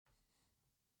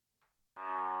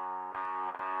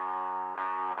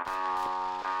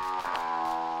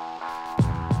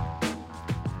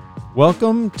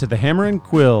Welcome to the Hammer and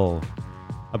Quill,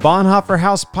 a Bonhoeffer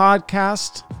House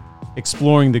podcast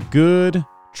exploring the good,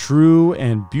 true,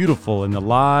 and beautiful in the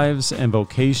lives and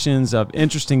vocations of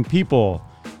interesting people.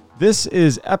 This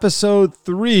is episode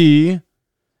 3,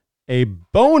 a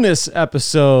bonus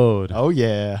episode. Oh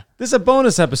yeah. This is a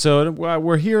bonus episode.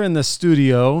 We're here in the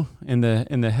studio, in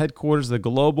the headquarters, the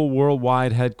global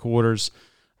worldwide headquarters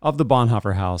of the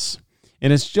Bonhoeffer House.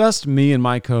 And it's just me and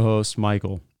my co-host,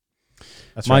 Michael.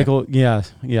 That's Michael,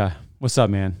 right. yeah. What's up,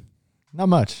 man? Not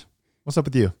much. What's up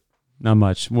with you? Not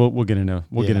much. We'll get into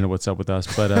what's up with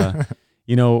us. But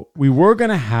we were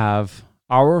gonna have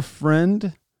our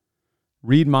friend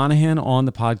Reed Monahan on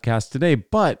the podcast today,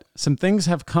 but some things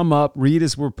have come up.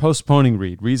 We're postponing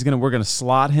Reed. We're gonna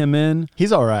slot him in.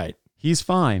 He's all right. He's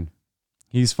fine.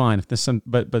 If there's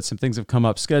but some things have come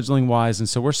up scheduling wise, and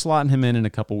so we're slotting him in a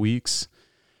couple weeks.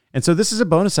 And so this is a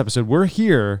bonus episode. We're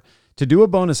here to do a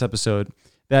bonus episode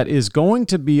that is going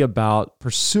to be about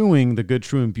pursuing the good,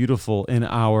 true, and beautiful in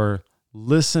our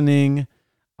listening,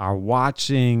 our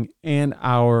watching, and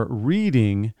our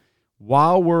reading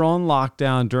while we're on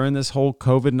lockdown during this whole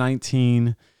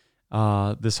COVID-19,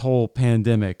 this whole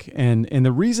pandemic. And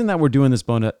the reason that we're doing this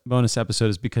bonus episode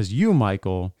is because you,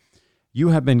 Michael, you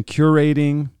have been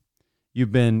curating.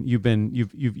 You've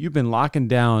been locking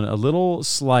down a little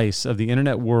slice of the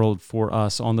internet world for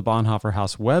us on the Bonhoeffer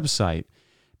House website,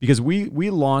 because we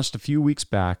launched a few weeks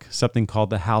back something called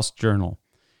the House Journal,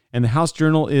 and the House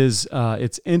Journal is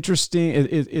it's interesting.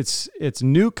 It's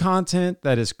new content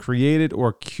that is created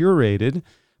or curated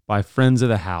by friends of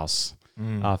the house,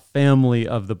 family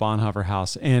of the Bonhoeffer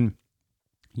House, and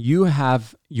you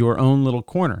have your own little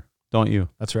corner, don't you?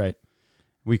 That's right.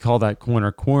 We call that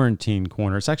corner Quarantine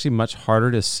Corner. It's actually much harder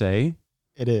to say.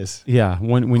 It is. Yeah,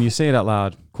 when you say it out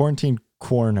loud. Quarantine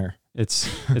Corner. It's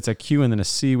a Q and then a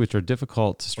C, which are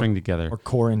difficult to string together. Or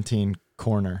Quarantine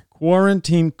Corner.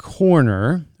 Quarantine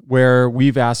Corner, where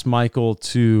we've asked Michael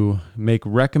to make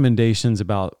recommendations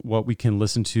about what we can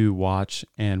listen to, watch,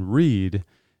 and read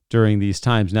during these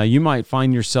times. Now, you might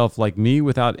find yourself like me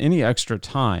without any extra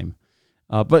time,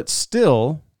 but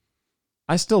still,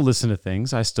 I still listen to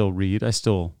things. I still read. I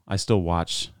still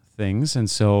watch things. And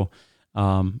so,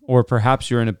 or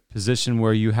perhaps you're in a position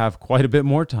where you have quite a bit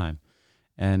more time,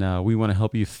 and we want to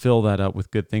help you fill that up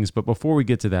with good things. But before we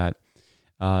get to that,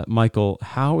 Michael,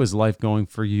 how is life going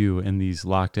for you in these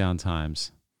lockdown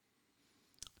times?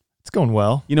 It's going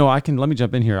well. Let me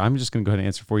jump in here. I'm just going to go ahead and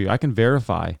answer for you. I can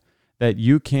verify that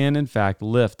you can, in fact,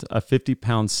 lift a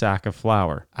 50-pound sack of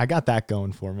flour. I got that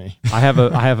going for me. I have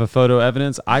a photo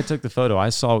evidence. I took the photo. I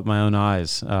saw it with my own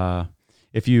eyes.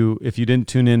 If you didn't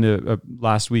tune into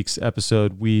last week's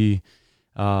episode, we're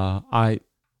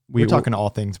talking all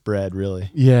things bread,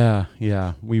 really. Yeah,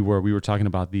 we were talking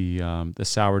about the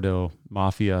sourdough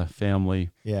mafia family.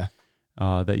 Yeah,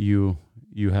 that you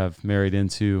have married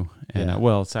into, and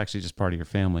it's actually just part of your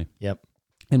family. Yep.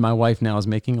 And my wife now is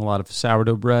making a lot of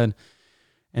sourdough bread.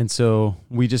 And so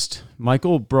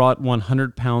Michael brought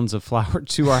 100 pounds of flour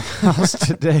to our house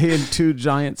today in 2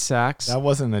 giant sacks. That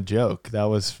wasn't a joke. That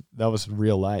was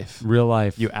real life. Real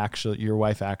life. Your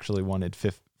wife actually wanted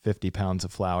 50 pounds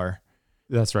of flour.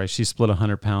 That's right. She split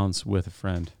 100 pounds with a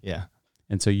friend. Yeah.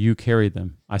 And so you carried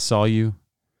them. I saw you.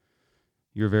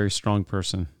 You're a very strong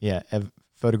person. Yeah.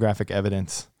 Photographic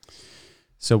evidence.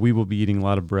 So we will be eating a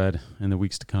lot of bread in the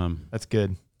weeks to come. That's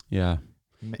good. Yeah.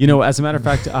 As a matter of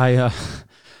fact,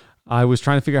 I was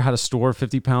trying to figure out how to store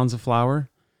 50 pounds of flour,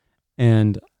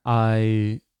 and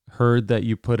I heard that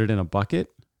you put it in a bucket.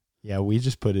 Yeah, we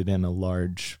just put it in a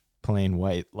large, plain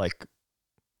white, like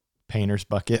painter's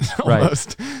bucket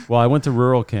almost. Right. Well, I went to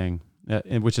Rural King,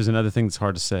 which is another thing that's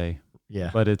hard to say. Yeah.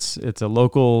 But it's a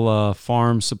local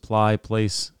farm supply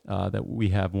place that we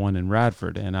have one in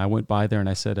Radford, and I went by there and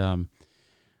I said,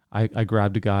 I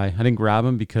grabbed a guy. I didn't grab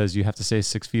him because you have to stay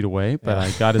 6 feet away, but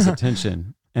I got his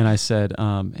attention. And I said,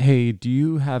 hey, do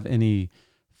you have any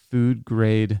food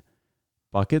grade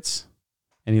buckets?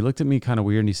 And he looked at me kind of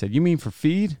weird and he said, you mean for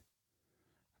feed?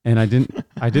 And I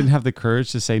didn't have the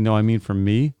courage to say, no, I mean for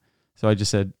me. So I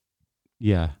just said,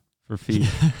 yeah, for feed.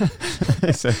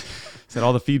 I said,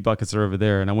 all the feed buckets are over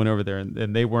there. And I went over there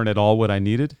and they weren't at all what I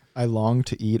needed. I long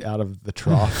to eat out of the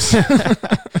troughs.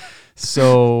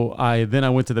 So I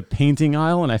went to the painting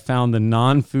aisle and I found the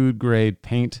non-food grade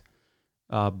paint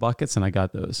buckets, and I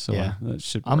got those. So yeah, that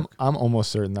should work. I'm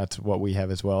almost certain that's what we have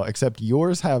as well. Except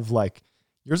yours have like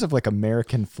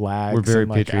American flags. We're very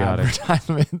and like patriotic.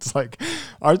 Advertisements. Like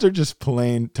ours are just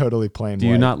totally plain. Do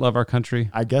you not love our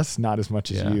country? I guess not as much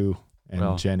as you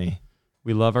and Jenny.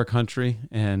 We love our country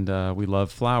and we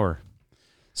love flour.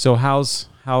 So how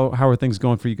are things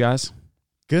going for you guys?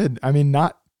 Good. I mean,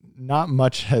 not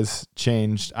much has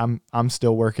changed. I'm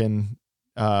still working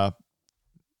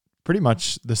pretty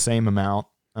much the same amount.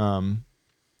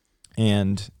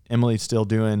 And Emily's still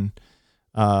doing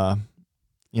a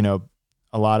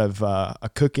lot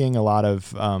of cooking, a lot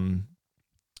of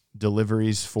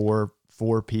deliveries for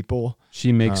people.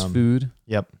 She makes food.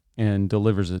 Yep. And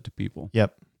delivers it to people.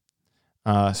 Yep.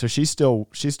 So she's still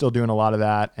doing a lot of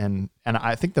that, and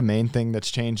I think the main thing that's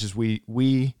changed is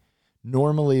we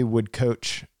normally would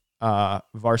coach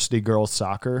varsity girls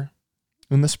soccer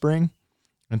in the spring,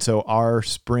 and so our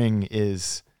spring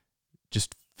is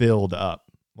just filled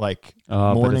up, like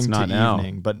morning to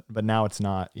evening. But now it's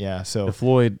not. Yeah. So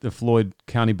the Floyd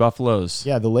County Buffaloes.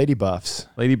 Yeah, the Lady Buffs.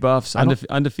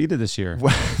 Undefeated this year.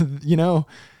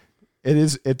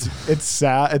 It's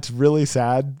sad. It's really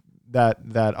sad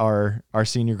that our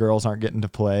senior girls aren't getting to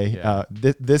play. Yeah.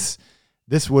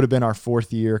 This would have been our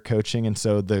 4th year coaching, and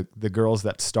so the girls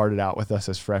that started out with us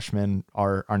as freshmen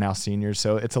are now seniors.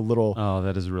 So it's a little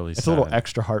that is really it's sad. a little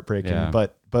extra heartbreaking. Yeah.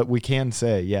 But we can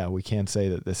say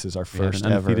that this is our first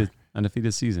ever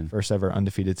undefeated season. First ever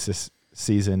undefeated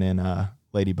season in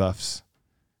Lady Buffs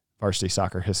varsity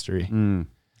soccer history.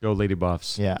 Go Lady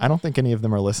Buffs. Yeah, I don't think any of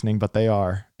them are listening, but they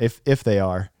are. If they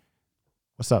are,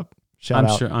 what's up? I'm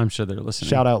sure they're listening.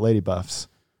 Shout out Lady Buffs.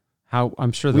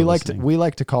 I'm sure they're listening. We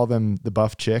like to call them the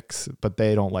Buff Chicks, but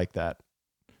they don't like that.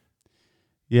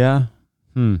 Yeah.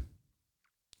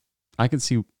 I can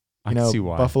see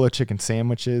why. Buffalo chicken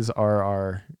sandwiches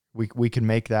are we can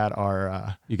make that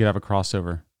our you could have a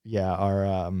crossover. Yeah,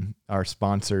 our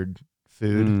sponsored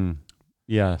food.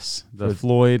 Yes.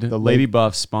 The Lady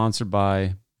Buff sponsored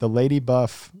by the Lady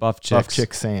Buff Chicks. Buff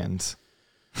Chick Sands.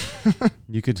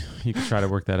 You could try to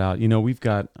work that out. We've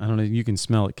got, I don't know, you can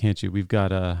smell it, can't you? We've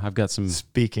got I've got some.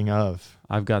 Speaking of,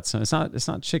 I've got some. It's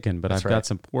not chicken, but That's I've got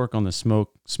some pork on the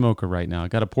smoker right now. I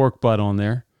got a pork butt on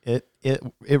there. It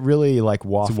really like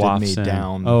wafted me in.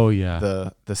 down. Oh yeah,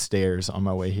 the stairs on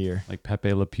my way here. Like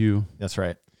Pepe Le Pew. That's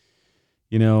right.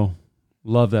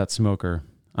 Love that smoker.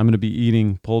 I'm going to be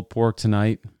eating pulled pork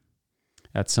tonight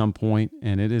at some point,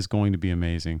 and it is going to be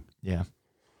amazing. Yeah.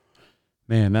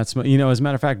 Man, that's, as a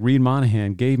matter of fact, Reed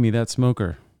Monahan gave me that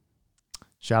smoker.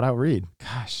 Shout out Reed.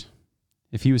 Gosh,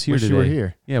 if he was here today. Wish you were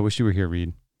here. Yeah, wish you were here,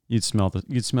 Reed. You'd smell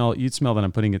that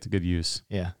I'm putting it to good use.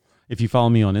 Yeah. If you follow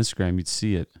me on Instagram, you'd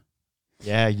see it.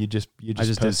 Yeah, you just I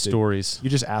just did stories. You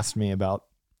just asked me about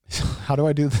how do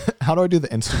I do the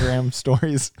Instagram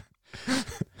stories?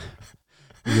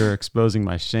 You're exposing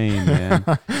my shame, man.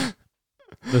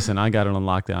 Listen, I got it on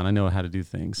lockdown. I know how to do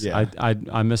things. Yeah.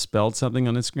 I misspelled something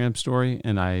on Instagram story,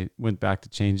 and I went back to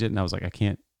change it, and I was like,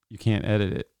 you can't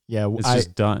edit it. Yeah, it's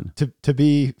just done. To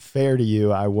be fair to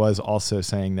you, I was also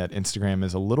saying that Instagram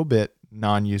is a little bit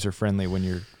non-user friendly when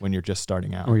you're just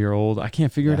starting out. Or you're old. I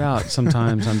can't figure it out.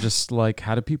 Sometimes I'm just like,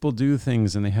 how do people do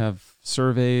things? And they have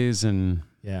surveys and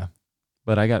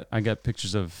But I got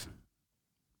pictures of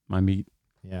my meat.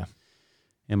 Yeah.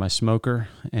 And my smoker,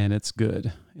 and it's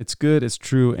good. It's good. It's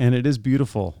true, and it is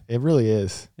beautiful. It really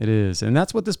is. It is, and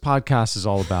that's what this podcast is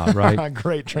all about, right?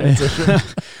 Great transition.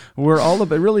 We're all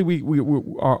about. Really,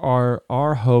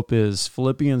 our hope is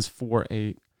Philippians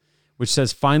 4:8, which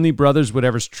says, "Finally, brothers,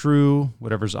 whatever's true,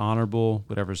 whatever's honorable,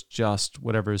 whatever's just,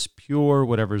 whatever's pure,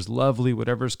 whatever's lovely,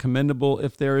 whatever's commendable,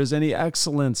 if there is any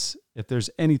excellence, if there's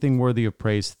anything worthy of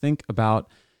praise, think about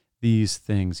these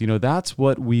things." That's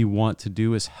what we want to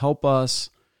do, is help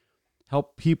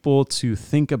people to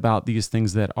think about these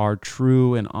things that are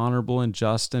true and honorable and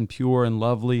just and pure and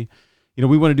lovely.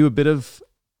 We want to do a bit of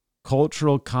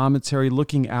cultural commentary,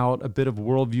 looking out, a bit of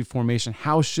worldview formation.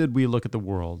 How should we look at the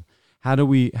world? How do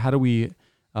we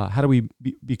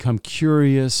become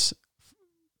curious,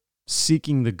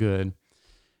 seeking the good,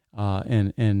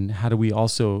 and how do we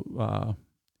also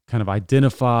kind of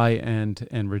identify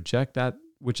and reject that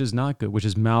which is not good, which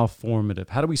is malformative?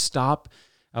 How do we stop?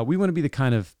 We want to be the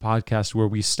kind of podcast where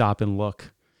we stop and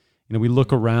look. We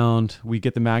look around, we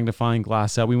get the magnifying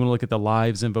glass out. We want to look at the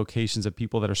lives and vocations of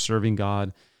people that are serving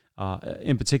God.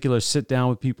 In particular, sit down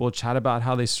with people, chat about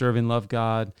how they serve and love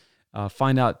God,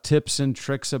 find out tips and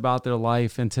tricks about their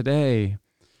life. And today,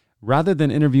 rather than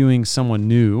interviewing someone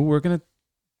new, we're going to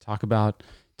talk about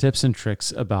tips and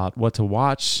tricks about what to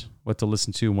watch, what to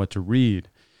listen to, and what to read.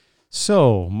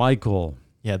 So, Michael.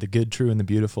 Yeah, the good, true, and the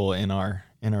beautiful in our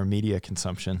media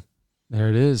consumption. There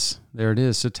it is.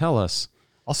 So tell us.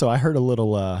 Also, I heard a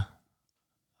little,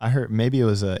 I heard maybe it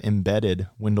was a embedded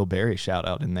Wendell Berry shout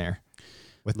out in there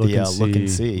with look and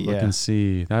see. Look and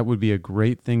see. That would be a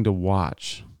great thing to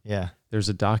watch. Yeah. There's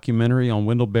a documentary on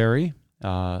Wendell Berry,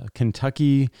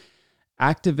 Kentucky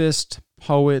activist,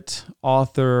 poet,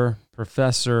 author,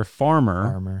 Professor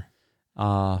Farmer.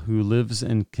 Who lives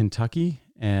in Kentucky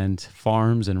and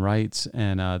farms and writes.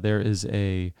 And there is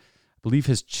I believe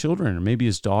his children or maybe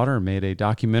his daughter made a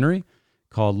documentary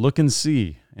called Look and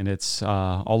See. And it's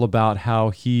all about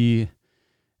how he,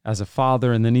 as a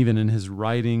father, and then even in his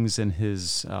writings and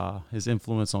his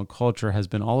influence on culture, has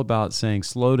been all about saying,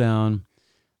 slow down,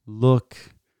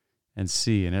 look and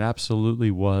see. And it absolutely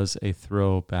was a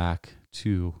throwback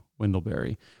to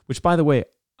Wendell-Berry, which, by the way,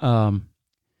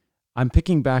 I'm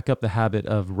picking back up the habit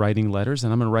of writing letters,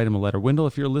 and I'm going to write him a letter. Wendell,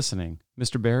 if you're listening,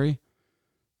 Mr. Berry,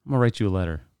 I'm going to write you a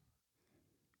letter.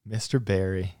 Mr.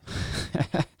 Berry.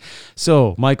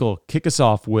 So, Michael, kick us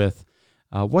off with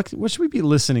what should we be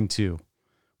listening to?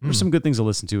 What are some good things to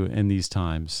listen to in these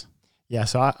times? Yeah,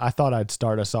 so I thought I'd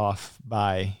start us off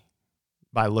by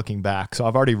looking back. So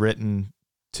I've already written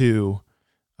 2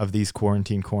 of these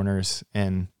quarantine corners,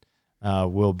 and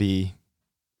we'll be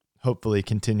hopefully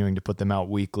continuing to put them out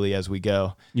weekly as we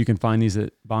go. You can find these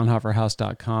at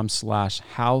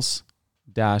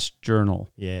bonhoefferhouse.com/house-journal.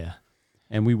 Yeah.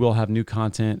 And we will have new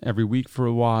content every week for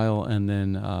a while, and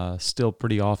then still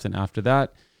pretty often after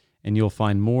that. And you'll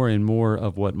find more and more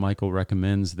of what Michael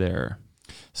recommends there.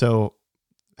 So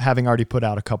having already put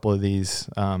out a couple of these,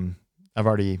 I've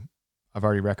already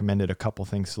recommended a couple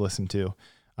things to listen to.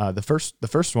 The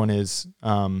first one is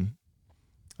a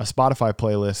Spotify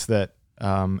playlist that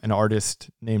an artist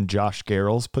named Josh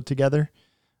Garrels put together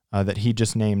that he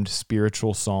just named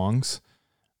Spiritual Songs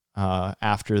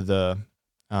after the,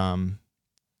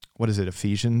 what is it,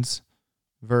 Ephesians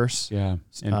verse? Yeah,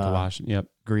 in Colossians, yep.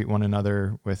 Greet one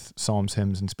another with psalms,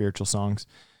 hymns, and spiritual songs.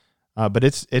 But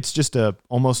it's just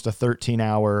almost a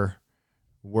 13-hour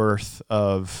worth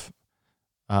of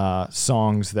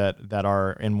songs that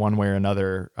are in one way or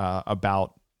another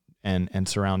about and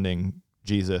surrounding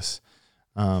Jesus.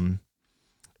 And,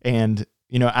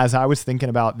 you know, as I was thinking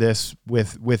about this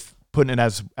with putting it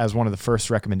as one of the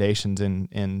first recommendations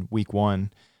in week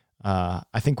 1,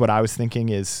 I think what I was thinking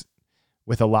is,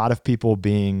 with a lot of people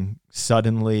being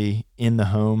suddenly in the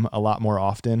home a lot more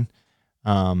often,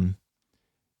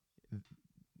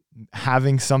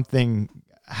 having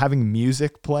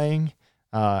music playing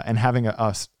and having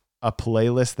a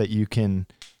playlist that you can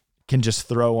just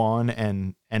throw on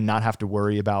and not have to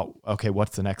worry about, okay,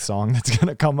 what's the next song that's going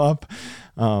to come up?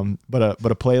 But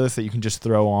a playlist that you can just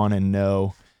throw on and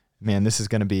know, man, this is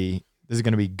going to be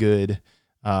good,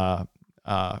 God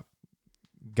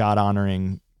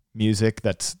honoring music.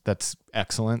 That's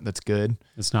excellent. That's good.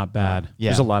 It's not bad. Yeah.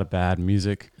 There's a lot of bad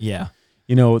music. Yeah.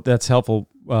 You know, that's helpful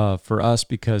for us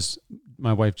because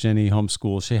my wife, Jenny,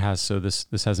 homeschools, so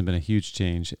this hasn't been a huge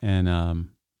change. And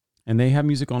they have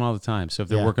music on all the time. So if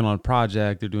they're working on a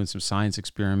project, they're doing some science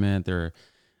experiment, they're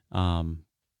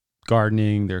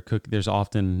gardening, they're cooking, there's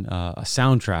often a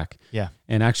soundtrack. Yeah.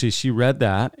 And actually she read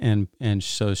that and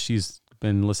so she's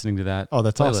been listening to that. Oh,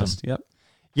 that's playlist. awesome. Yep.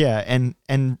 Yeah. And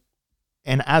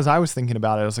as I was thinking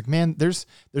about it, I was like, man, there's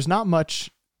not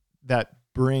much that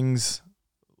brings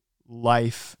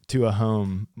life to a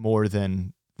home more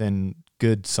than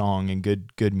good song and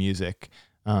good music.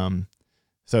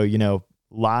 So, you know,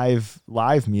 live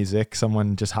music,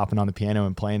 someone just hopping on the piano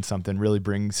and playing something really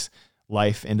brings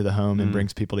life into the home and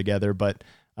brings people together. But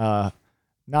not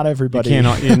everybody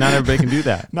not everybody can do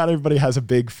that. Not everybody has a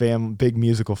big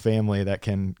musical family that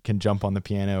can jump on the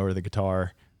piano or the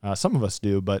guitar. Some of us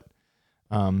do, but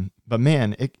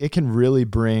man, it can really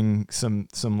bring some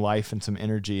life and some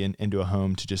energy into a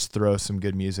home to just throw some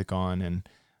good music on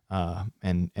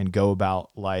and go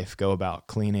about life, go about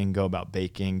cleaning, go about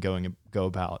baking, go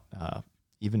about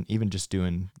even just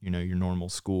doing, you know, your normal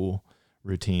school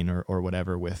routine or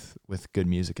whatever with good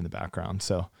music in the background.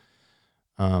 So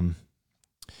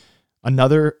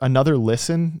another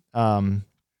listen that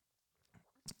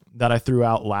I threw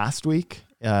out last week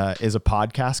is a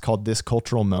podcast called This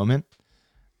Cultural Moment,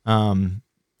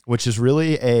 which is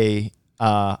really a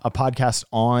podcast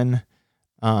on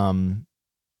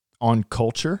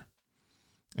culture,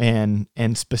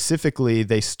 and specifically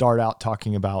they start out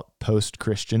talking about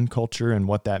post-Christian culture and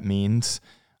what that means,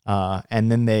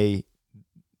 and then they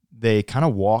kind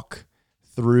of walk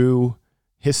through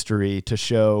history to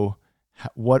show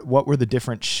what were the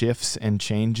different shifts and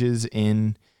changes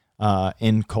in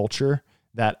culture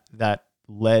that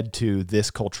led to this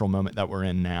cultural moment that we're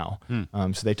in now.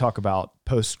 So they talk about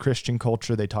post-Christian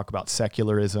culture, they talk about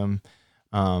secularism,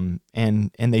 and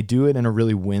they do it in a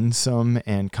really winsome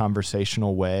and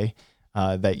conversational way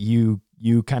that you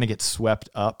kind of get swept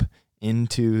up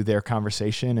into their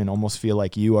conversation and almost feel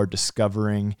like you are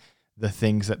discovering the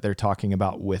things that they're talking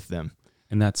about with them.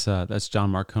 And that's John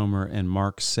Mark Comer and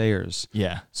Mark Sayers.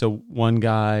 Yeah. So one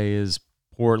guy is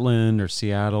Portland or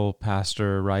Seattle,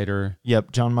 pastor, writer.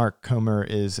 Yep. John Mark Comer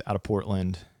is out of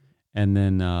Portland. And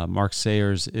then Mark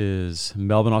Sayers is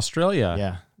Melbourne, Australia.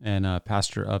 Yeah. And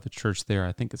pastor of a church there.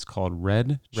 I think it's called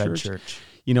Red Church.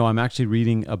 You know, I'm actually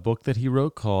reading a book that he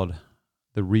wrote called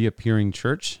The Reappearing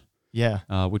Church. Yeah.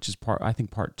 Which is part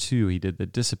 2. He did The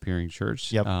Disappearing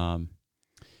Church. Yep.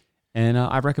 And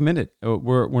I recommend it.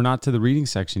 We're not to the reading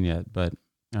section yet, but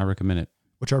I recommend it.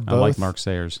 Which are both. I like Mark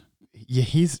Sayers. Yeah,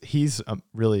 he's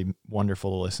really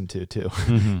wonderful to listen to too.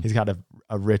 Mm-hmm. He's got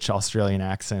a rich Australian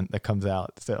accent that comes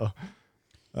out. So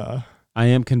I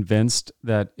am convinced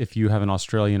that if you have an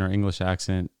Australian or English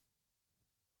accent,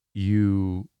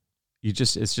 you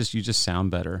just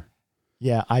sound better.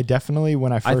 Yeah, I definitely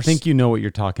when I I think you know what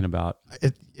you're talking about.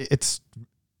 It's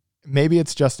maybe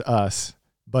it's just us,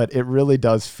 but it really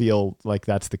does feel like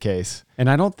that's the case. And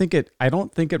I don't think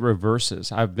it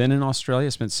reverses. I've been in Australia,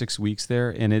 spent 6 weeks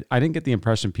there, and I didn't get the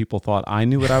impression people thought I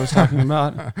knew what I was talking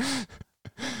about.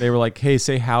 They were like, "Hey,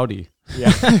 say howdy."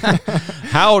 Yeah.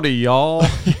 Howdy, y'all.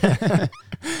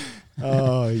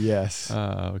 Oh, yes.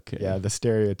 Okay. Yeah, the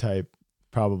stereotype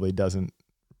probably doesn't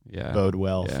bode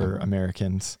well for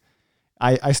Americans.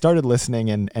 I started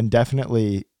listening and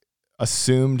definitely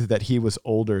assumed that he was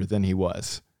older than he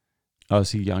was. Oh,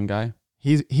 is he a young guy?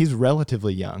 He's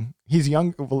relatively young. He's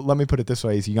young. Well, let me put it this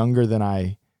way. He's younger than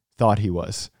I thought he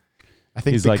was. I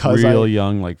think he's like real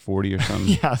young, like 40 or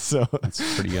something. Yeah, so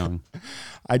that's pretty young.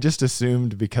 I just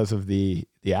assumed because of the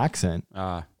accent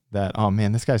that, oh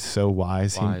man, this guy's so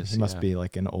wise. He must be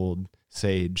like an old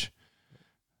sage.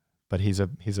 But he's a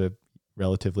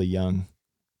relatively young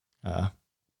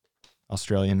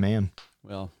Australian man.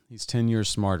 Well, he's 10 years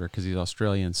smarter because he's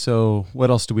Australian. So what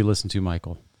else do we listen to,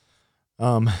 Michael?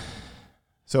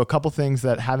 So a couple things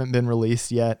that haven't been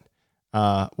released yet.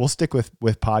 We'll stick with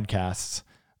podcasts.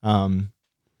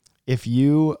 If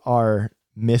you are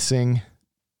missing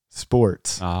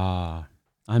sports, I'm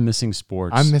missing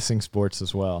sports. I'm missing sports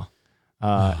as well.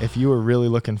 If you were really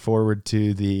looking forward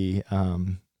to the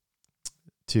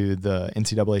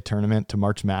NCAA tournament, to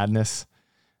March Madness,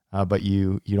 but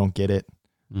you don't get it,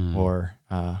 or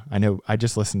I know I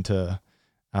just listened to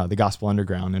the Gospel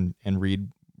Underground and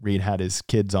Reed had his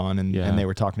kids on and they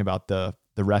were talking about the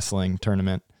wrestling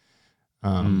tournament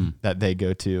that they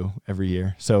go to every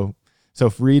year. So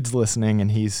if Reed's listening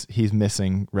and he's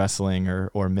missing wrestling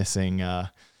or missing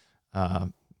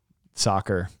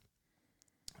soccer,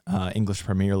 English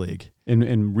Premier League,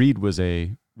 and Reed was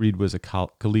a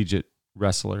collegiate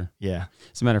wrestler. Yeah.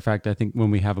 As a matter of fact, I think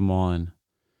when we have him on,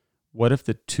 what if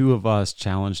the two of us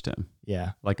challenged him?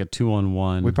 Yeah. Like a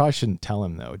 2-on-1. We probably shouldn't tell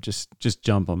him though. Just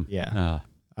jump him. Yeah.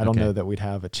 I don't know that we'd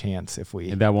have a chance if we.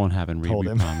 And that won't happen, Reed.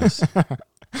 We promise.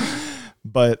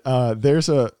 But there's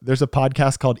a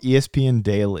podcast called ESPN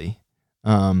Daily,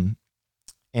 and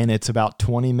it's about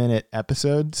 20-minute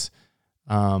episodes.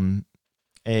 An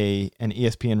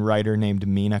ESPN writer named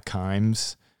Mina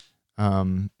Kimes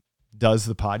does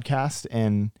the podcast,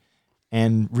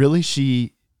 and really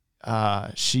she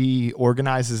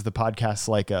organizes the podcast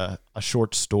like a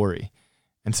short story.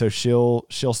 And so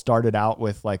she'll start it out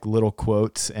with like little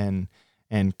quotes and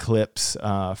clips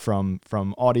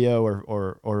from audio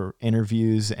or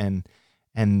interviews and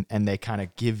they kind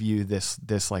of give you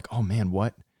this like, oh man,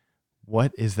 what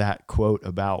is that quote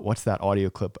about? What's that audio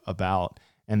clip about?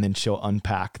 And then she'll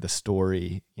unpack the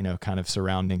story, kind of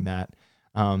surrounding that.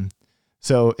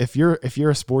 So if you're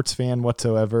a sports fan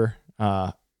whatsoever,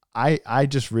 I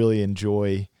just really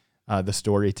enjoy the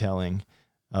storytelling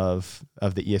of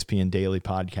the ESPN Daily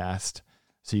podcast,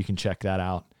 so you can check that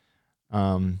out.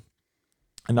 We'll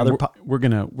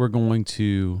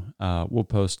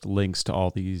post links to all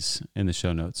these in the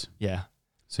show notes. Yeah,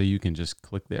 so you can just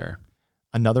click there.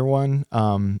 Another one,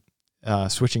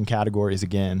 switching categories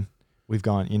again. We've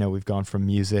gone from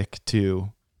music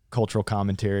to cultural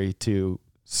commentary to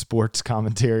sports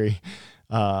commentary.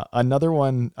 Another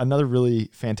really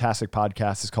fantastic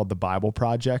podcast is called The Bible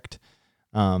Project.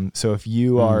 So if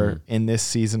you are in this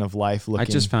season of life looking, I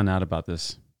just found out about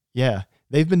this. Yeah.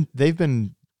 They've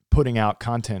been putting out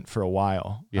content for a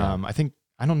while. Yeah.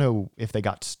 I don't know if they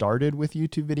got started with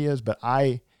YouTube videos, but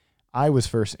I was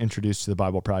first introduced to the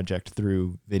Bible Project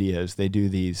through videos. They do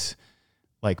these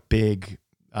like big,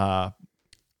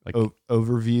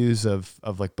 overviews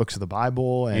of like books of the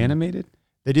Bible and animated.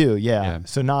 They do. Yeah.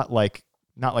 So not like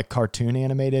cartoon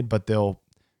animated, but they'll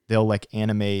like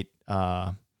animate,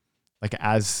 like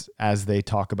as they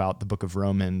talk about the book of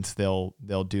Romans, they'll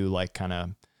do like kind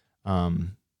of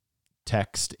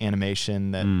text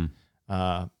animation that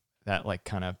that like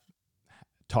kind of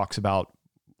talks about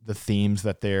themes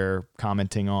that they're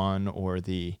commenting on, or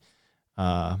the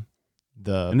And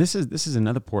this is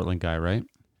another Portland guy, right?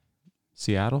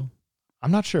 Seattle?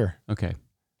 I'm not sure. Okay.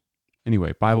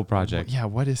 Anyway, Bible Project. Yeah,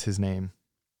 what is his name?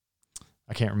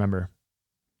 I can't remember.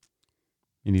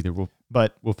 Me neither. We'll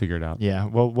figure it out. Yeah,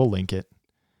 we'll link it.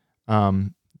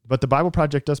 But the Bible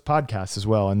Project does podcasts as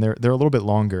well, and they're a little bit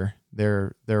longer.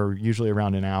 They're usually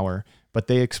around an hour, but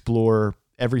they explore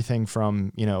everything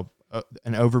from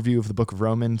an overview of the Book of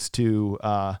Romans to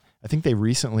I think they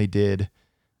recently did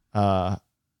a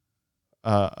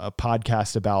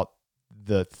podcast about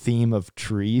the theme of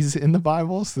trees in the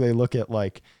Bible. So they look at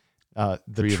like the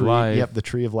tree of life. The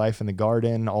tree of life in the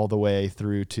garden, all the way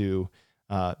through to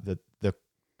the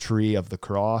tree of the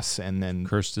cross, and then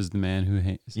cursed is the man who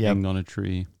is hanged on a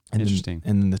tree. Interesting.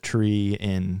 And then the tree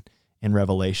in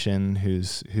Revelation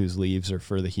whose leaves are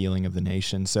for the healing of the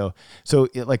nation. So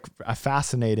it, like, a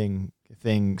fascinating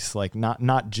things, like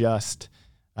not just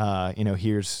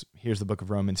here's the Book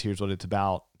of Romans, here's what it's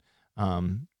about.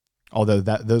 Although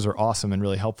those are awesome and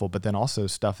really helpful, but then also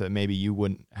stuff that maybe you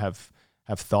wouldn't have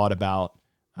thought about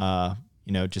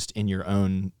just in your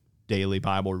own daily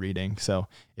Bible reading. So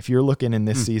if you're looking in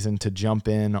this season to jump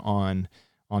in on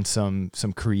some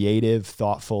creative,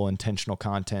 thoughtful, intentional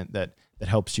content that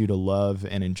helps you to love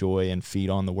and enjoy and feed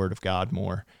on the Word of God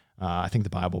more, I think the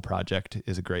Bible Project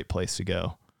is a great place to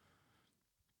go.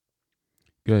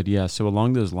 Good. Yeah. So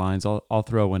along those lines, I'll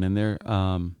throw one in there.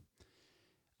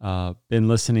 Been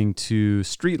listening to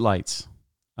Streetlights,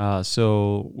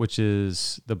 which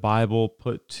is the Bible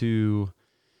put to,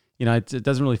 it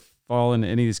doesn't really fall into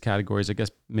any of these categories. I guess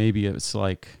maybe it's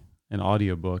like an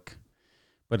audiobook,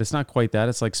 but it's not quite that.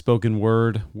 It's like spoken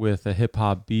word with a hip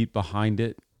hop beat behind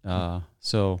it.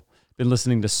 So been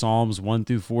listening to Psalms 1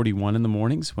 through 41 in the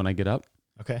mornings when I get up.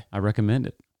 Okay. I recommend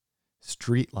it.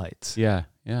 Streetlights. Yeah.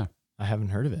 I haven't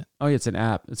heard of it. Oh, yeah, it's an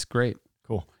app. It's great.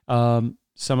 Cool.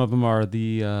 Some of them are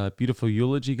the Beautiful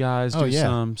Eulogy guys. Do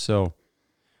some. So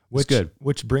it's good.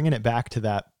 Which, bringing it back to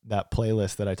that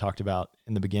playlist that I talked about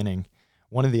in the beginning,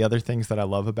 one of the other things that I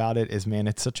love about it is, man,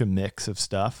 it's such a mix of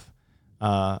stuff.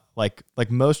 Like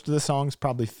most of the songs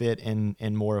probably fit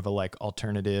in more of a like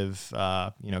alternative,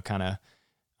 kind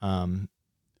of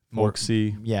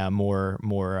folksy. Yeah,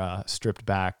 more stripped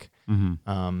back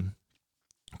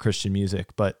Christian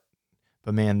music. But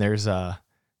man, there's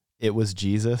It Was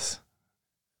Jesus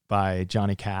by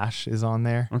Johnny Cash is on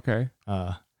there. Okay.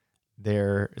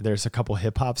 There's a couple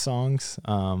hip hop songs.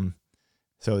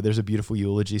 So there's a Beautiful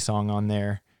Eulogy song on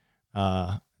there.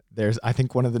 I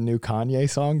think one of the new Kanye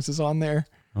songs is on there.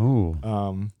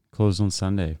 Oh, Closed on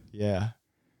Sunday. Yeah.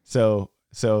 So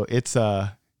it's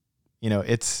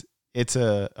it's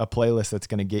a playlist that's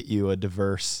going to get you a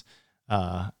diverse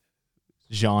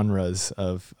genres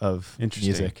of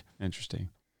music. Interesting.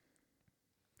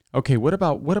 Okay, what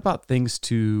about things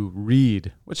to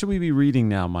read? What should we be reading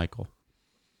now, Michael?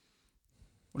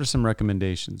 What are some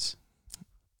recommendations?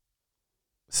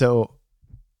 So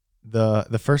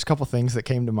the first couple things that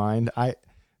came to mind, I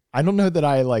don't know that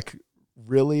I like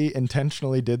really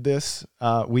intentionally did this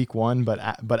week one, but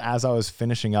as I was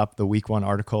finishing up the week one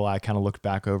article, I kind of looked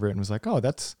back over it and was like, oh,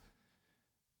 that's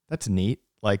neat.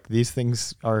 Like, these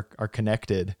things are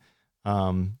connected.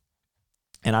 And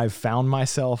I've found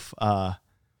myself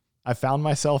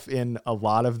in a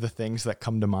lot of the things that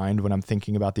come to mind when I'm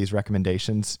thinking about these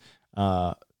recommendations,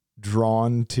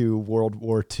 drawn to World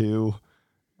War II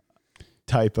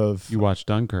type of. You watched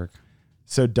Dunkirk.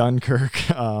 So Dunkirk,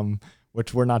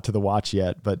 which we're not to the watch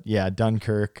yet, but yeah,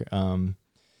 Dunkirk. So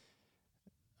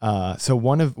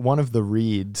one of the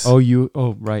reads.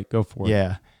 Oh, right. Go for it.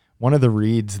 Yeah. One of the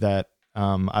reads that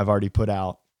I've already put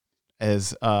out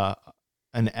is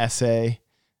an essay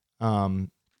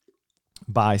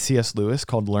by C.S. Lewis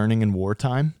called Learning in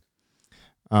Wartime,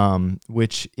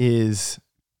 which is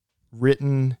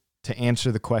written to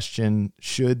answer the question,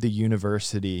 should the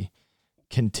university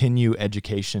continue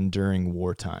education during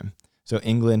wartime? So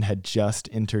England had just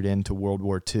entered into World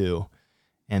War II,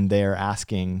 and they're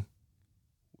asking,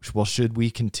 well, should we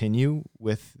continue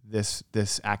with this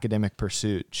academic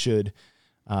pursuit? Should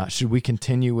we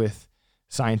continue with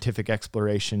scientific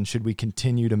exploration? Should we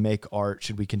continue to make art?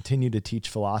 Should we continue to teach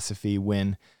philosophy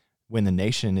when the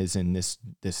nation is in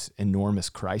this enormous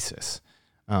crisis?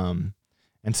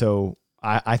 And so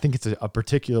I think it's a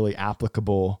particularly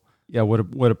applicable. Yeah,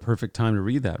 what a perfect time to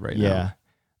read that right now.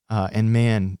 Yeah, and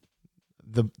man,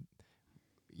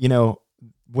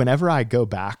 whenever I go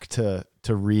back to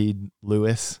read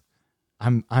Lewis,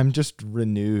 I'm just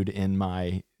renewed in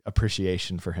my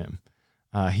appreciation for him.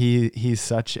 He's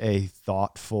such a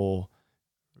thoughtful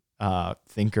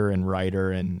thinker and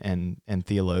writer and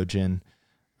theologian.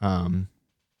 And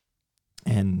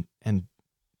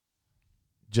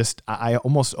just, I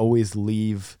almost always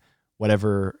leave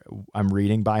whatever I'm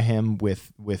reading by him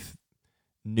with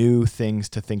new things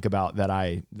to think about that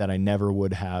I never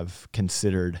would have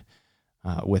considered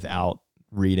without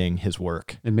reading his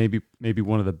work. And maybe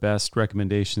one of the best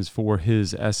recommendations for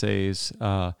his essays,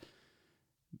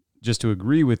 just to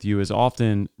agree with you, is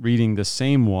often reading the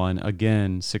same one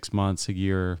again 6 months, a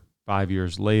year, 5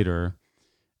 years later.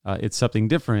 It's something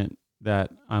different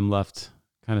that I'm left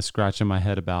kind of scratching my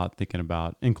head about, thinking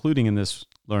about, including in this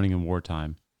Learning in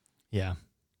Wartime. Yeah.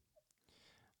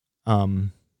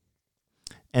 And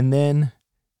then,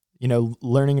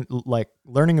 learning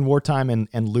in Wartime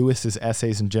and Lewis's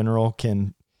essays in general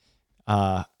can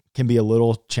be a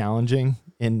little challenging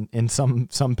in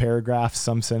some paragraphs.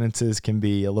 Some sentences can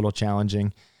be a little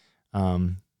challenging.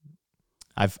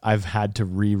 I've had to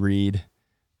reread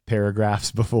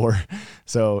paragraphs before.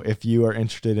 So if you are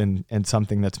interested in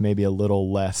something that's maybe a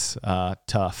little less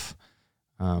tough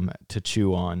to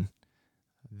chew on,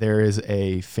 there is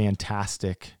a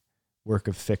fantastic work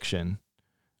of fiction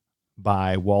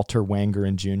by Walter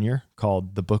Wangerin Jr.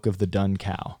 called The Book of the Dun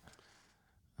Cow.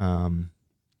 And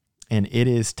it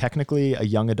is technically a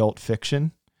young adult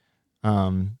fiction,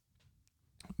 but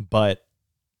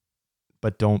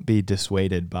don't be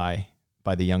dissuaded by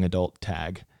the young adult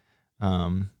tag,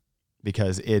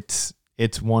 because it's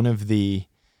one of the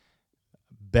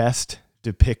best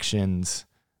depictions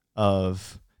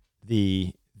of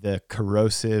the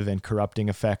corrosive and corrupting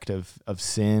effect of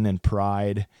sin and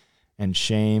pride and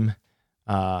shame,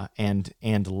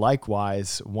 and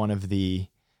likewise one of the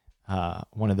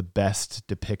best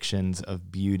depictions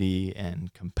of beauty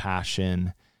and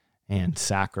compassion and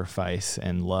sacrifice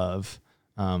and love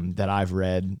that I've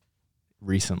read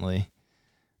recently.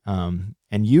 And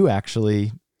you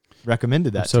actually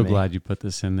recommended that. I'm so to me. glad you put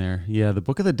this in there. Yeah, the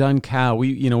Book of the Dun Cow.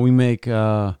 We make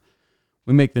the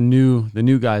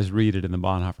new guys read it in the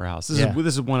Bonhoeffer House. This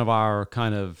is one of our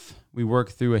kind of, we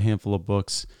work through a handful of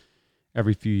books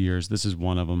every few years. This is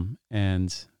one of them,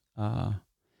 and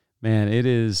man, it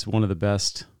is one of the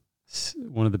best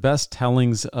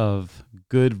tellings of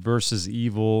good versus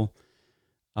evil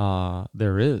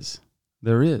there is.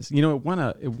 It won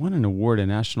an award, a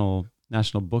national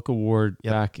book award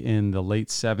back in the late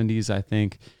 70s, I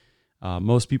think.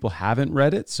 Most people haven't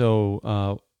read it,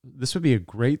 so this would be a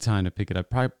great time to pick it up.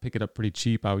 Probably pick it up pretty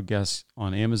cheap, I would guess,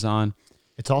 on Amazon.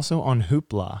 It's also on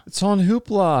Hoopla. It's on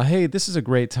Hoopla. Hey, this is a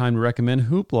great time to recommend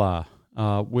Hoopla,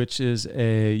 which is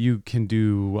you can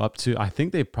do up to, I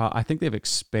think they've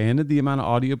expanded the amount of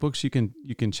audiobooks you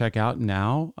can check out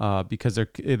now, because so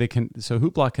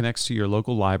Hoopla connects to your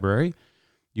local library.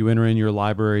 You enter in your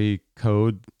library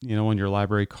code, on your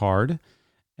library card,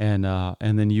 and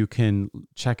then you can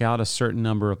check out a certain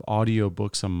number of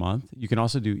audiobooks a month. You can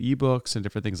also do ebooks and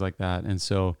different things like that. And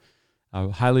so I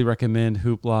highly recommend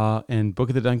Hoopla, and Book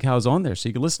of the Dun Cow is on there, so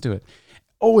you can listen to it.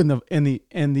 Oh, and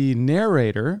the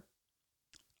narrator,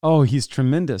 he's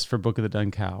tremendous for Book of the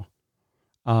Dun Cow.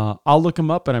 I'll look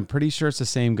him up, but I'm pretty sure it's the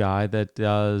same guy that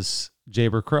does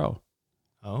Jayber Crow.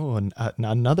 Oh, and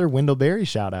another Wendell Berry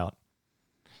shout out.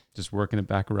 Just working it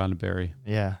back around to Berry.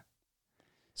 Yeah.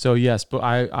 So yes, but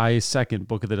I second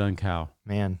Book of the Dun Cow.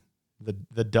 Man,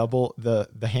 the double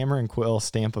the hammer and quill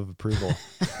stamp of approval.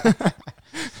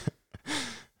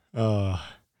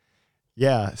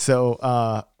 Yeah.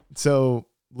 So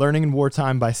Learning in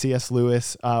Wartime by C.S.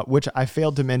 Lewis, which I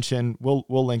failed to mention. We'll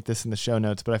link this in the show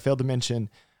notes, but I failed to mention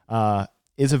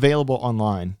is available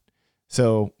online.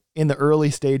 So in the early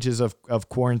stages of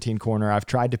Quarantine Corner, I've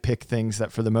tried to pick things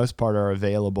that for the most part are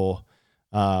available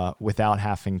without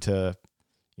having to,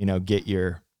 get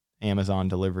your Amazon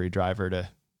delivery driver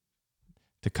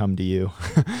to come to you.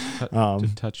 To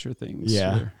touch your things.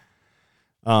 Yeah.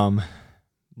 Sure.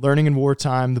 Learning in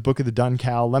Wartime, The Book of the Dun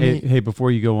Cow. Hey,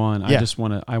 before you go on, Yeah.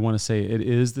 I want to say it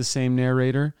is the same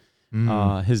narrator.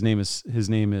 His name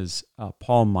is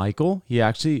Paul Michael. He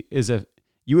actually is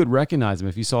you would recognize him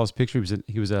if you saw his picture.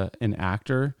 He was an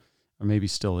actor, or maybe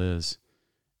still is.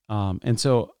 And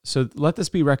so let this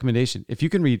be a recommendation. If you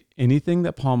can read anything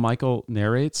that Paul Michael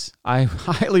narrates, I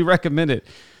highly recommend it.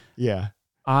 Yeah.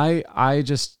 I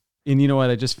just, and you know what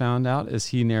I just found out is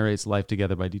he narrates Life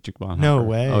Together by Dietrich Bonhoeffer. No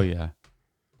way. Oh yeah.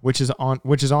 Which is on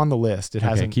the list. It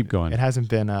hasn't. Keep going. It hasn't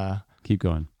been. Keep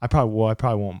going. I probably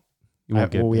won't. You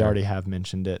won't get we there. already have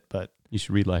mentioned it, but You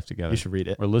should read Life Together. you should read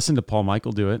it. Or listen to Paul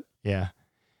Michael do it. Yeah.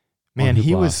 Man,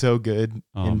 he Hoopla. was so good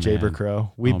in Jayber man.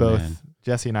 Crow. Man.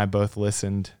 Jesse and I both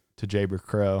listened to Jayber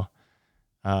Crow,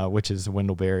 which is a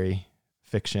Wendell Berry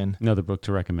fiction. Another book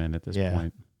to recommend at this Yeah.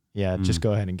 point. Yeah, just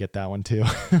go ahead and get that one too.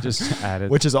 Just add it.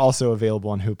 Which is also available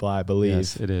on Hoopla, I believe.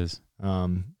 Yes, it is.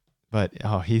 But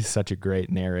he's such a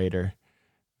great narrator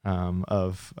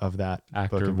of that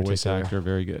Actor, book in voice particular. actor,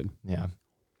 very good. Yeah.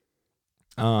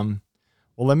 Well,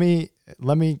 let me.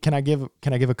 Can I give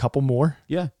a couple more?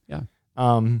 Yeah.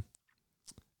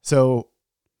 So,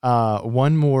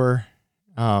 one more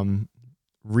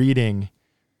reading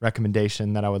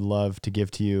recommendation that I would love to give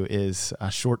to you is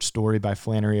a short story by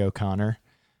Flannery O'Connor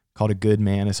called "A Good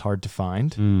Man Is Hard to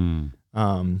Find."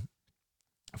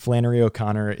 Flannery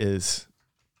O'Connor is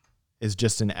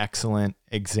just an excellent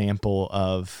example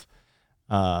of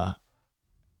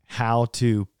how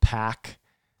to pack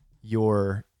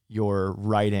your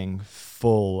writing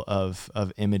full of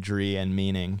imagery and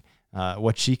meaning.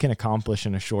 What she can accomplish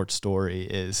in a short story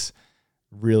is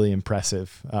really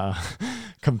impressive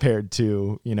compared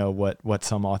to what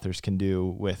some authors can do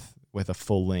with a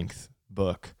full length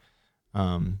book.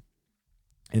 And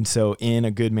so in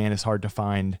A Good Man Is Hard to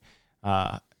Find,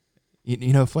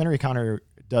 Flannery O'Connor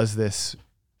does this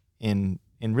in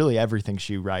really everything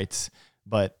she writes,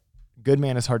 but Good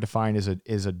Man Is Hard to Find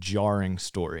is a jarring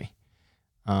story.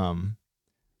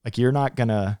 Like you're not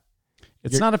gonna.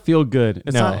 It's not a feel good.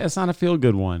 It's No. not a feel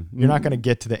good one. You're not going to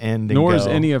get to the end. And Nor is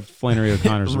go, any of Flannery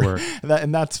O'Connor's work.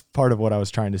 And that's part of what I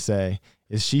was trying to say.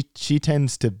 Is she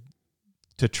tends to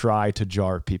try to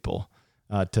jar people,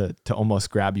 to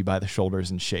almost grab you by the shoulders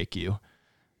and shake you.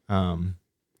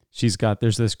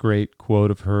 There's this great quote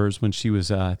of hers when she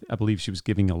was, I believe she was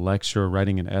giving a lecture or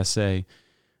writing an essay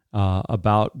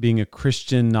about being a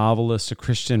Christian novelist, a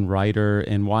Christian writer,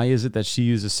 and why is it that she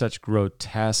uses such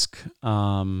grotesque,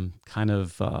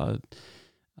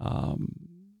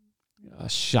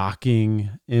 shocking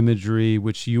imagery,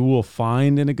 which you will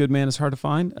find in A Good Man Is Hard to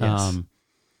Find. Yes.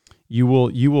 You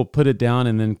will put it down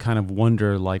and then kind of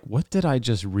wonder, like, what did I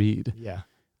just read? Yeah.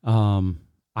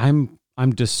 I'm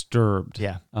disturbed.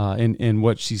 Yeah. And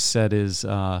what she said is,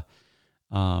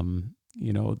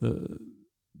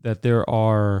 that there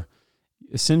are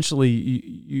essentially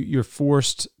you're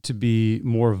forced to be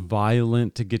more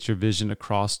violent to get your vision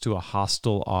across to a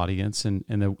hostile audience. And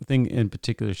the thing in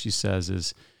particular she says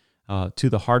is, to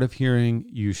the hard of hearing,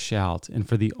 you shout, and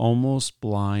for the almost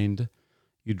blind,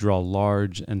 you draw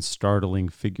large and startling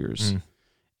figures.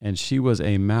 And she was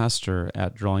a master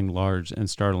at drawing large and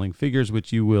startling figures,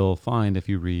 which you will find if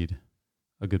you read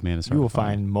A Good Man Is Hard to Find. You will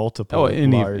find multiple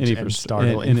large and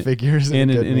startling figures in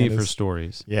any of her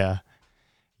stories. Yeah.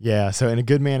 Yeah. So in A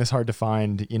Good Man Is Hard to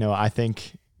Find, I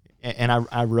think, and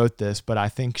I wrote this, but I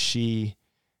think she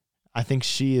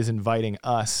is inviting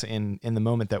us in the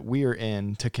moment that we're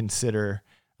in to consider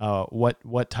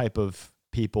what type of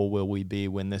people will we be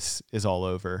when this is all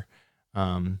over.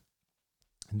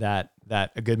 That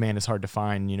A Good Man Is Hard to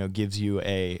Find, gives you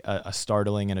a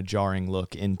startling and a jarring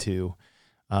look into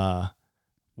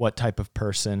what type of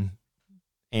person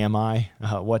am I?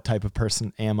 What type of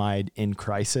person am I in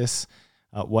crisis?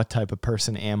 What type of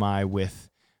person am I with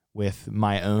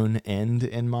my own end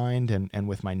in mind and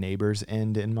with my neighbor's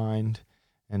end in mind?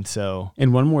 And so...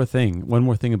 And one more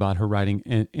thing about her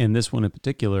writing, and this one in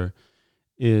particular,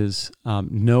 is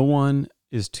no one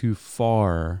is too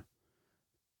far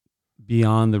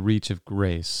beyond the reach of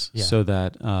grace. Yeah. So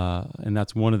that, and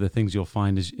that's one of the things you'll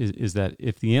find is that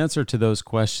if the answer to those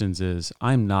questions is,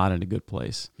 I'm not in a good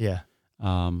place. Yeah.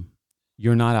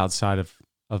 You're not outside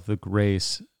of the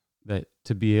grace that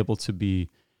to be able to be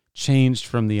changed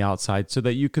from the outside so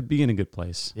that you could be in a good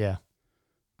place. Yeah.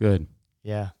 Good.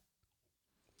 Yeah.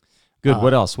 Good.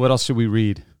 What else? What else should we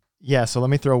read? Yeah. So let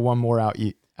me throw one more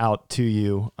out to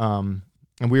you. And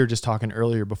we were just talking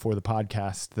earlier before the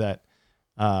podcast that,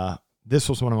 this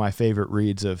was one of my favorite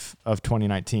reads of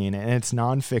 2019, and it's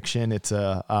nonfiction.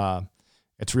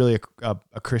 It's really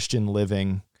a Christian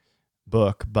living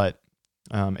book, but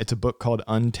it's a book called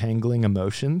Untangling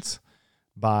Emotions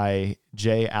by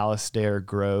J. Alistair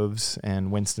Groves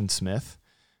and Winston Smith.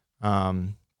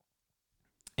 And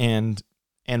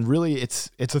really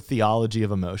it's a theology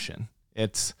of emotion.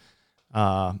 It's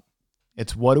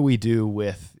what do we do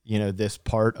with, this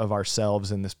part of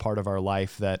ourselves and this part of our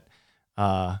life that,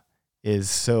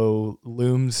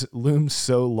 looms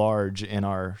so large in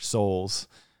our souls,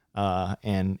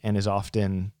 and is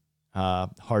often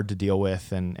hard to deal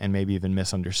with and maybe even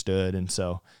misunderstood. And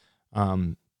so,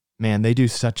 man, they do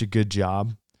such a good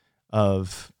job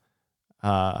of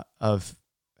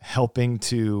helping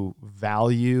to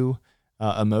value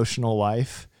emotional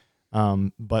life,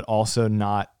 but also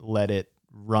not let it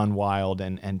run wild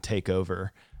and take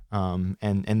over. And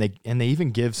they even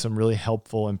give some really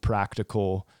helpful and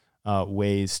practical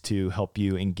ways to help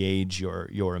you engage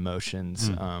your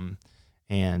emotions.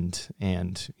 and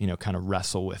kind of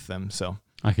wrestle with them. So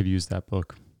I could use that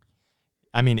book.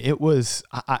 I mean, it was,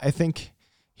 I think,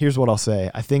 here's what I'll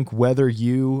say. I think whether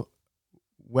you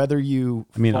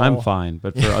I'm fine,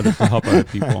 but for help other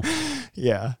people.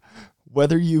 Yeah.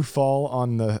 Whether you fall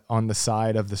on the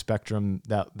side of the spectrum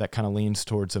that kind of leans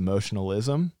towards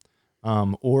emotionalism,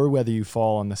 or whether you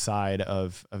fall on the side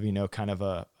of kind of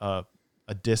a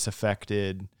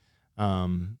disaffected,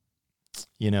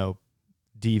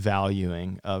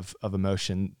 devaluing of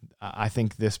emotion, I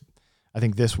think this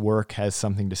work has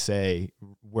something to say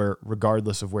where,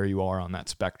 regardless of where you are on that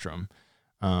spectrum,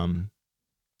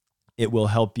 it will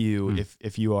help you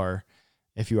if you are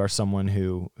someone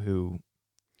who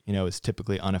is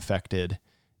typically unaffected.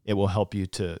 It will help you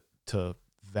to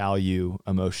value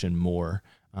emotion more.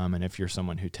 And if you're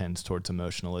someone who tends towards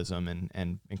emotionalism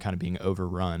and kind of being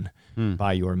overrun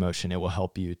by your emotion, it will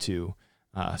help you to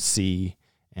see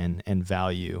and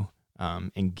value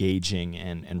engaging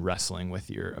and wrestling with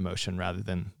your emotion rather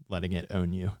than letting it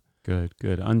own you. Good.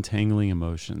 Untangling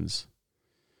emotions.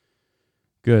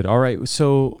 Good. All right.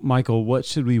 So, Michael, what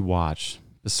should we watch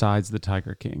besides The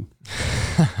Tiger King?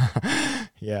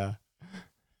 Yeah.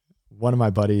 One of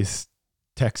my buddies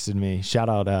texted me, shout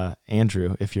out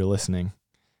Andrew, if you're listening.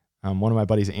 One of my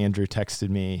buddies, Andrew, texted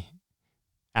me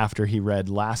after he read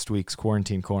last week's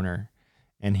Quarantine Corner.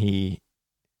 And he,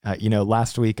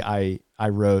 last week I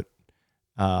wrote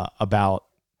about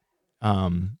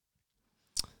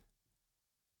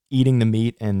eating the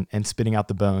meat and spitting out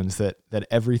the bones, that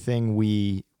everything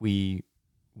we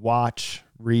watch,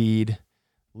 read,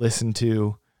 listen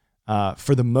to,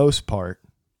 for the most part,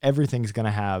 everything's going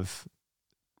to have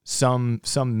some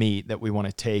meat that we want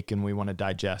to take and we want to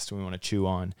digest and we want to chew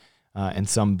on, and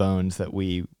some bones that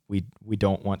we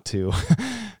don't want to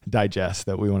digest,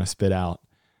 that we want to spit out.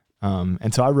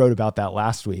 And so I wrote about that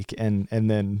last week, and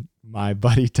then my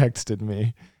buddy texted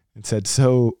me and said,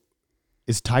 "So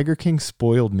is Tiger King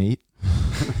spoiled meat?"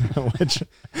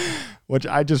 which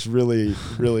I just really,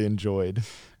 really enjoyed.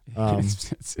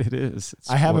 It is.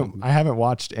 I haven't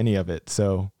watched any of it,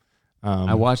 so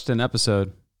I watched an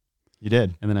episode. You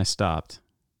did, and then I stopped.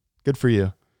 Good for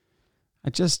you. I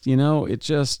just, I'm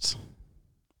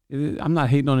not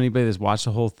hating on anybody that's watched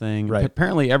the whole thing. Right.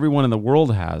 Apparently, everyone in the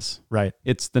world has. Right.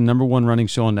 It's the number one running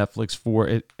show on Netflix for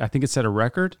it. I think it set a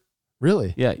record.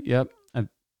 Really? Yeah. Yep. I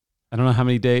don't know how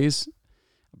many days,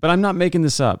 but I'm not making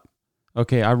this up.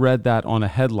 Okay, I read that on a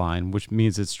headline, which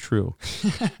means it's true.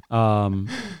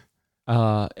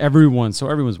 Everyone's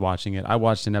watching it. I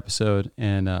watched an episode,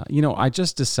 and I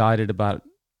just decided about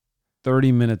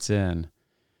 30 minutes in,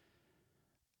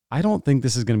 I don't think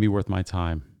this is going to be worth my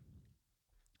time.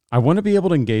 I want to be able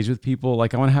to engage with people.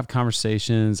 Like, I want to have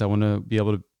conversations. I want to be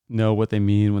able to know what they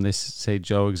mean when they say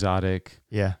Joe Exotic.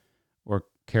 Yeah. Or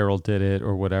Carol did it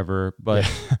or whatever.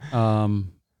 But,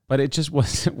 but it just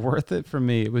wasn't worth it for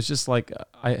me. It was just like,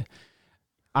 I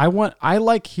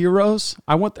like heroes.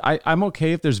 I'm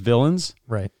okay if there's villains.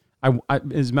 Right.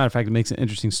 As a matter of fact, it makes an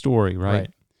interesting story. Right.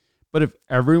 But if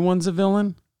everyone's a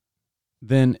villain,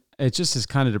 then it just is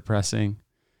kind of depressing.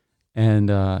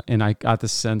 And I got the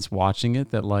sense watching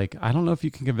it that, like, I don't know if you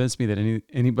can convince me that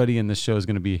anybody in this show is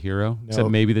going to be a hero, except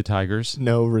maybe the Tigers.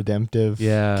 No redemptive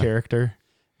character.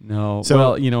 No. So,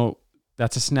 well,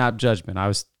 that's a snap judgment. I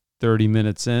was 30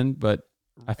 minutes in, but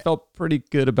I felt pretty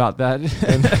good about that.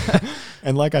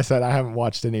 And like I said, I haven't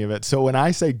watched any of it. So when I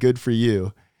say good for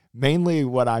you, mainly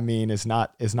what I mean is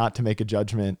not to make a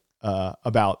judgment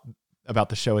about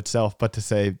the show itself, but to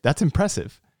say that's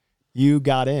impressive. You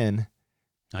got in.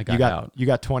 I got out. You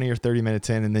got 20 or 30 minutes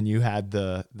in, and then you had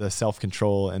the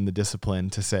self-control and the discipline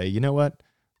to say, you know what?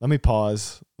 Let me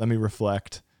pause. Let me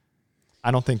reflect.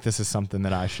 I don't think this is something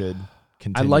that I should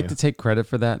continue. I'd like to take credit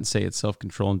for that and say it's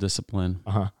self-control and discipline.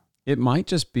 Uh-huh. It might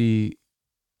just be,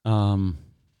 I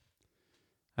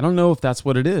don't know if that's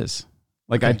what it is.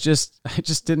 Like, okay. I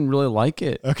just didn't really like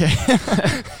it. Okay.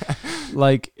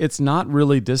 Like, it's not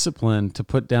really discipline to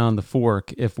put down the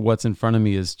fork if what's in front of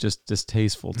me is just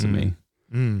distasteful to me.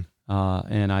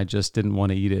 And I just didn't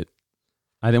want to eat it.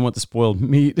 I didn't want the spoiled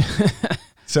meat.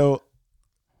 So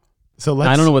let's,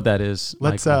 I don't know what that is.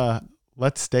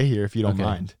 Let's stay here if you don't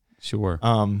mind. Sure.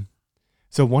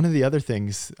 So one of the other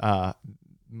things,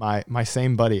 my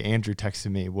same buddy Andrew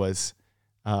texted me was,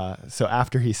 so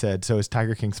after he said, "So is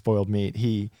Tiger King spoiled meat?"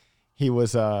 He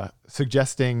was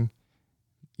suggesting,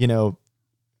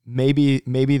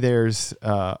 maybe there's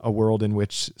a world in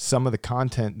which some of the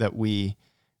content that we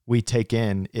take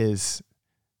in is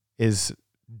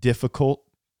difficult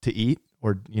to eat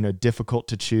difficult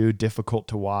to chew, difficult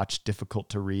to watch, difficult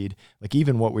to read. Like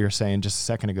even what we were saying just a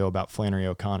second ago about Flannery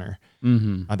O'Connor,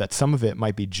 that some of it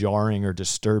might be jarring or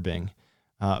disturbing,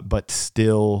 but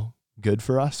still good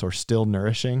for us or still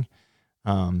nourishing.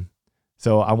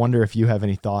 So I wonder if you have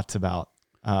any thoughts about,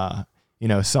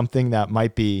 something that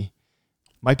might be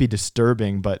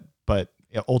disturbing, but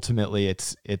ultimately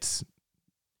it's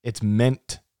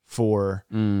meant for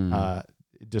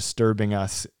disturbing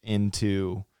us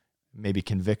into maybe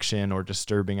conviction or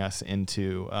disturbing us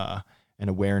into an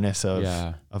awareness of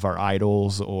our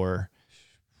idols. Or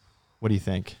what do you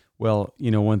think? Well,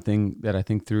 one thing that I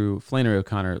think through Flannery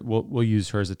O'Connor, we'll use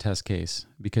her as a test case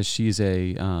because she's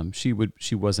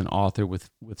she was an author with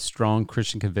strong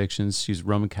Christian convictions. She's a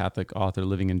Roman Catholic author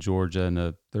living in Georgia in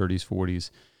the 30s,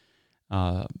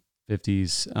 40s,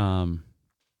 50s.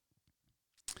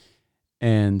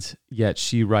 And yet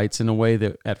she writes in a way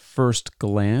that at first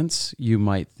glance, you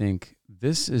might think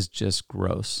this is just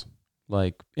gross.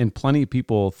 And plenty of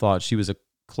people thought she was a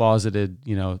closeted,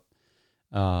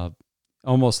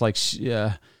 almost like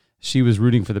she was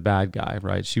rooting for the bad guy,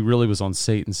 right? She really was on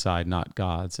Satan's side, not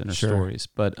God's in her stories.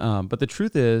 But the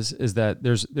truth is that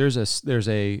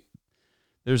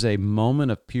there's a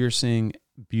moment of piercing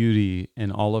beauty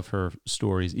in all of her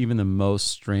stories, even the most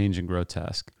strange and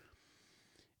grotesque.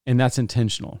 And that's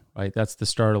intentional, right? That's the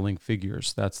startling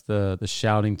figures. That's the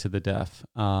shouting to the deaf.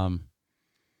 And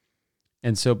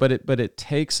so, but it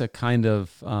takes a kind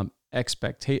of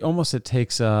expectation. Almost, it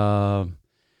takes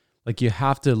you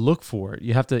have to look for it.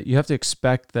 You have to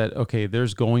expect that. Okay,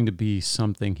 there's going to be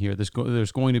something here. There's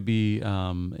going to be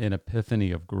an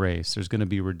epiphany of grace. There's going to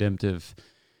be redemptive.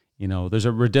 There's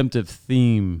a redemptive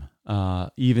theme,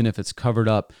 even if it's covered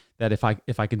up. That if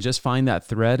I can just find that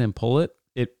thread and pull it,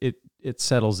 it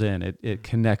settles in. It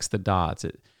connects the dots.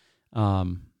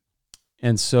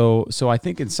 And so I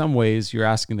think in some ways you're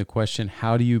asking the question: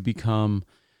 how do you become?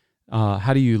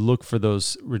 How do you look for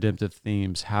those redemptive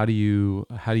themes? How do you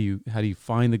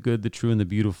find the good, the true, and the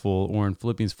beautiful? Or in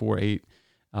Philippians 4:8,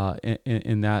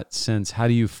 in that sense, how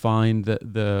do you find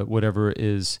the whatever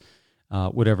is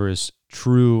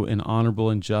true and honorable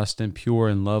and just and pure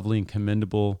and lovely and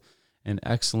commendable and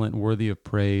excellent and worthy of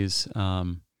praise?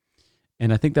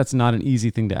 And I think that's not an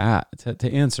easy thing to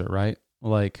answer, right?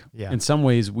 In some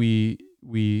ways we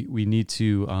need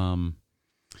to,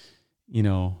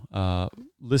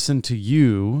 listen to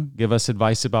you, give us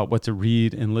advice about what to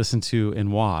read and listen to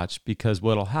and watch, because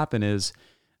what'll happen is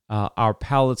our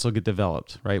palates will get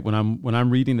developed, right? When I'm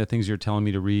reading the things you're telling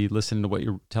me to read, listening to what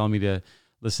you're telling me to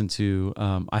listen to,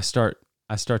 I start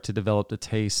to develop the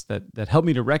taste that help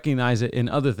me to recognize it in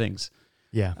other things.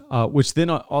 Yeah. Which then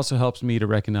also helps me to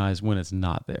recognize when it's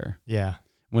not there. Yeah.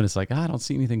 When it's like, I don't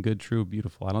see anything good, true,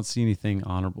 beautiful. I don't see anything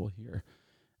honorable here.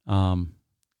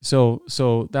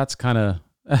 So that's kind of,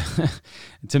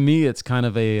 to me, it's kind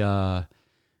of it's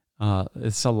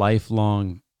a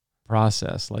lifelong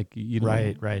process.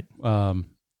 Right.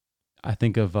 I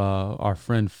think of our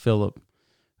friend Philip,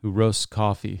 who roasts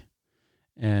coffee,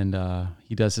 and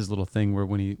he does his little thing where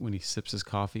when he sips his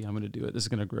coffee, I'm going to do it. This is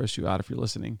going to gross you out if you're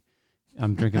listening.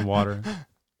 I'm drinking water.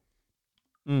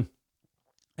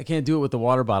 I can't do it with the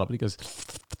water bottle, but he goes,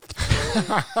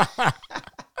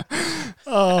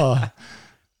 oh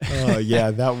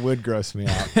yeah, that would gross me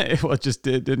out. Well, it just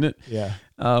did, didn't it? Yeah.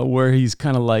 Where he's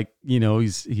kind of like,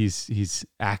 he's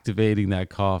activating that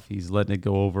coffee. He's letting it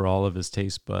go over all of his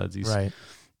taste buds. Right.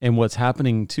 And what's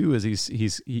happening too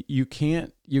is you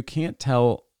can't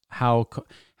tell how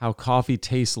coffee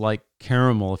tastes like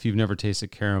caramel if you've never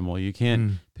tasted caramel. You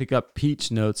can't pick up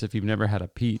peach notes if you've never had a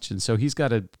peach. And so he's got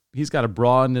to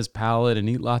broaden his palate and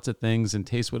eat lots of things and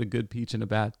taste what a good peach and a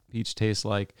bad peach tastes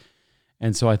like.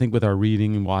 And so I think with our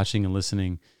reading and watching and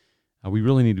listening, we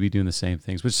really need to be doing the same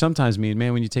things, which sometimes mean,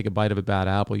 man, when you take a bite of a bad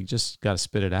apple, you just got to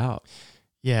spit it out.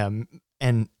 Yeah.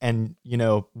 And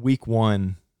week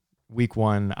one,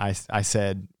 I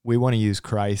said, we want to use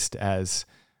Christ as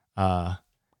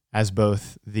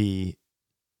both the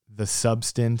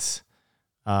substance,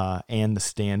 and the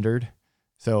standard.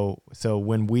 So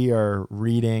when we are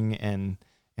reading and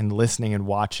listening and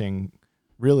watching,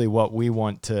 really what we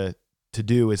want to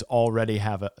do is already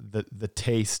have the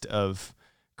taste of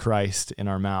Christ in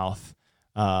our mouth.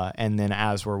 And then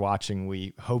as we're watching,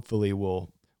 we hopefully will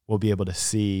be able to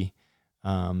see,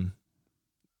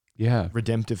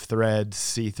 redemptive threads,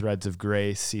 see threads of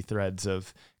grace, see threads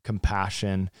of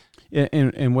compassion.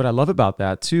 And what I love about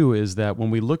that too is that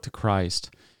when we look to Christ,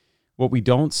 what we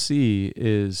don't see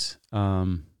is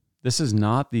this is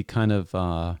not the kind of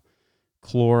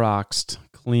Cloroxed,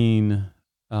 clean,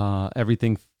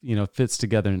 everything fits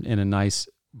together in a nice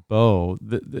bow,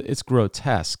 it's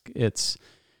grotesque. It's,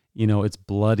 it's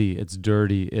bloody, it's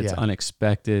dirty, it's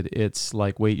unexpected. It's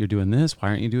like, wait, you're doing this? Why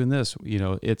aren't you doing this?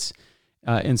 It's,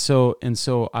 and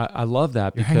so I love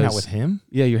that You're because hanging out with him.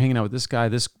 Yeah, you're hanging out with this guy.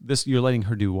 This you're letting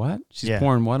her do what? She's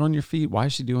pouring what on your feet? Why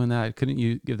is she doing that? Couldn't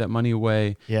you give that money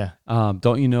away? Yeah.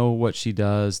 Don't you know what she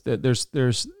does?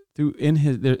 There's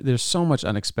so much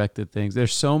unexpected things.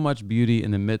 There's so much beauty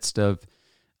in the midst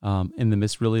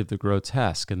really of the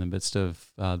grotesque, in the midst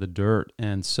of the dirt.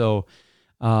 And so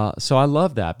I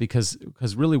love that because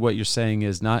really what you're saying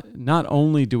is not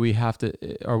only do we have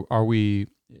to, are we,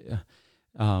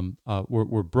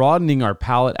 we're broadening our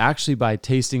palate actually by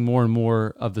tasting more and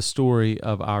more of the story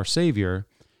of our Savior,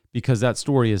 because that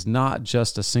story is not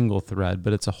just a single thread,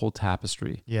 but it's a whole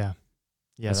tapestry. Yeah.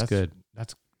 That's good.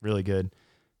 That's really good.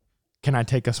 Can I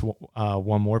take us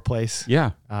one more place?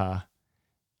 Yeah.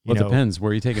 It depends.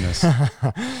 Where are you taking us?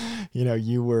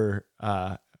 You were,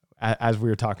 as we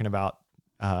were talking about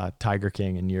Tiger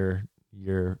King and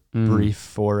your brief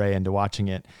foray into watching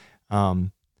it.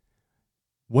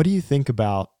 What do you think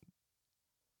about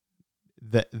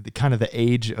the kind of the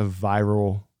age of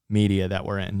viral media that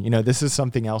we're in? This is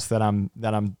something else that I'm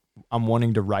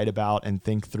wanting to write about and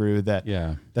think through. That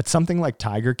something like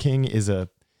Tiger King is a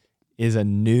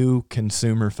new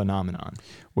consumer phenomenon.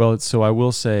 Well, so I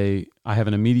will say I have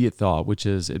an immediate thought, which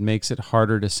is it makes it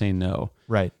harder to say no.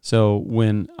 Right. So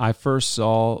when I first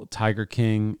saw Tiger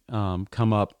King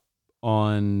come up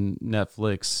on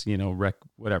Netflix,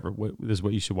 whatever, this is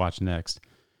what you should watch next,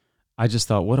 I just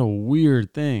thought, what a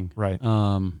weird thing. Right. I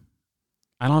don't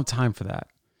have time for that.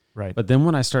 Right. But then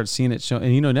when I started seeing it show, and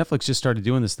Netflix just started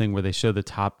doing this thing where they show the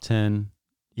top 10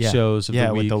 shows of the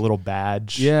week. With the little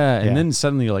badge. Yeah, and then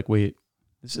suddenly you're like, wait,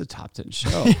 this is a top 10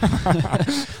 show.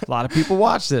 A lot of people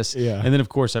watch this. Yeah. And then, of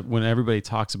course, when everybody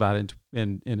talks about it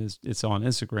and it's on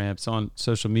Instagram, it's on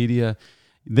social media,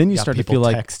 then you start to feel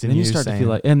like,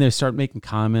 and they start making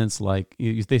comments like,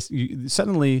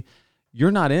 suddenly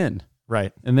you're not in.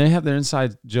 Right. And they have their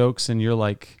inside jokes and you're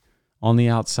like on the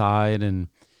outside. And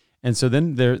so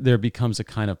then there becomes a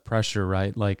kind of pressure,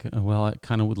 right? Like, well, I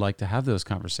kind of would like to have those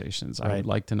conversations. Right. I would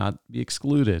like to not be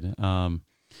excluded.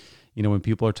 When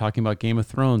people are talking about Game of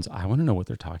Thrones, I want to know what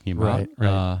they're talking about.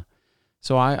 Right.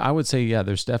 So I would say,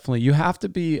 there's definitely, you have to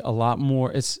be a lot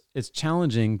more, it's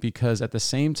challenging because at the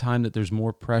same time that there's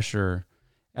more pressure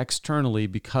externally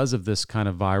because of this kind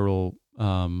of viral,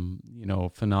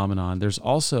 phenomenon, there's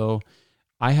also,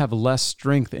 I have less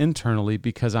strength internally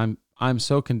because I'm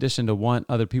so conditioned to want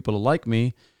other people to like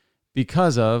me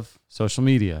because of social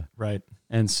media. Right.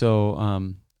 And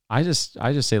so, I just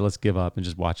say, let's give up and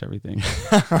just watch everything.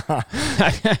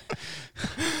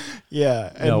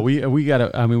 Yeah. No, we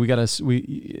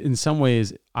in some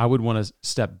ways, I would want to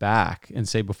step back and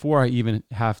say, before I even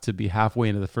have to be halfway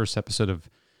into the first episode of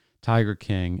Tiger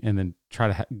King and then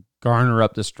try to garner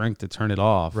up the strength to turn it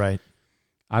off. Right.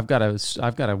 I've got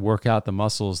to work out the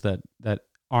muscles that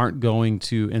aren't going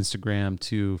to Instagram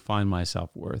to find my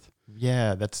self-worth.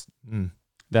 Yeah.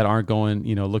 That aren't going,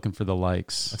 looking for the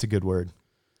likes. That's a good word.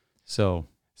 So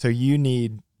you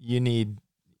need the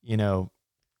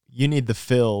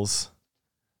Phils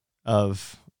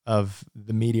of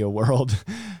the media world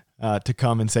to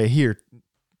come and say, here,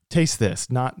 taste this,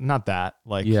 not that.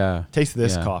 Like, taste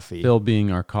this coffee. Phil being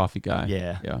our coffee guy.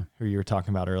 Yeah. Who you were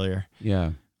talking about earlier.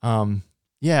 Yeah.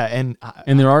 Yeah. And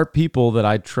there are people that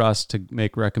I trust to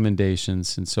make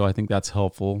recommendations. And so I think that's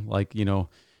helpful. Like,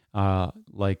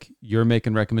 like you're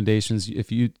making recommendations.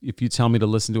 If you tell me to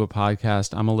listen to a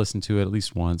podcast, I'm gonna listen to it at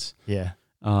least once. Yeah.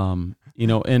 And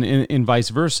vice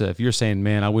versa. If you're saying,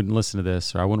 man, I wouldn't listen to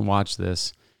this or I wouldn't watch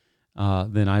this,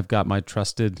 then I've got my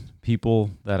trusted people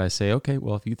that I say, okay,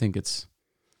 well, if you think it's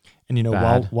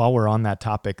bad. while we're on that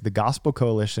topic, the Gospel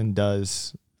Coalition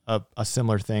does a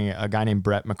similar thing. A guy named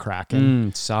Brett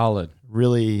McCracken. Solid.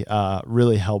 Really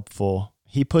helpful.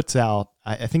 He puts out,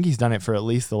 I think he's done it for at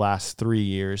least the last 3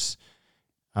 years,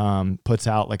 puts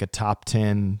out like a top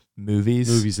 10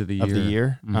 movies of the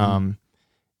year. Mm-hmm.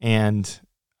 And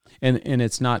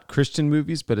it's not Christian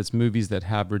movies, but it's movies that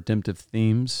have redemptive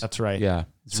themes. That's right. Yeah.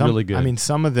 It's really good. I mean,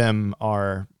 some of them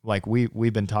are like,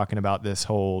 we've been talking about this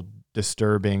whole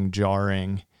disturbing,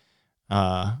 jarring,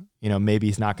 maybe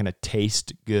it's not going to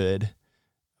taste good,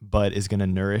 but is going to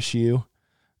nourish you,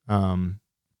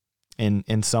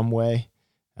 in some way.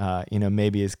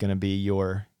 Maybe it's going to be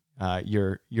your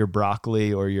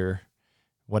broccoli or your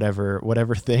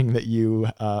whatever thing that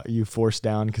you force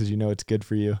down because it's good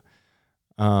for you.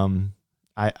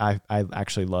 I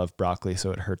actually love broccoli,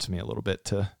 so it hurts me a little bit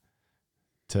to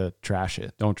trash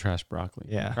it. Don't trash broccoli.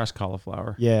 Yeah. Trash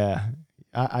cauliflower. Yeah.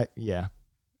 Yeah.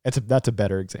 That's a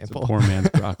better It's a example. poor man's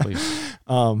broccoli.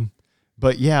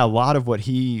 But yeah, a lot of what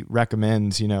he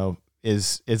recommends,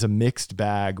 is a mixed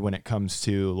bag when it comes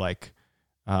to like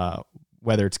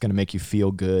whether it's going to make you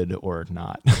feel good or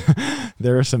not.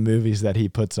 There are some movies that he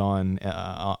puts on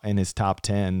in his top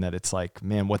 10 that it's like,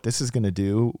 man, what this is going to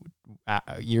do,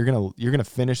 you're going to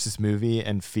finish this movie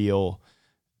and feel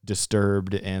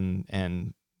disturbed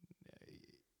and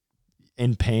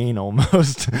in pain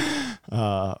almost,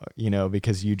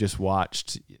 because you just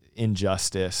watched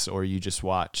injustice, or you just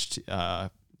watched,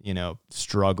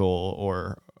 struggle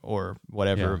or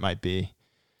whatever it might be.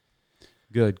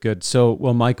 Good. So,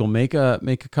 well, Michael, make a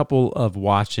couple of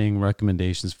watching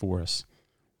recommendations for us.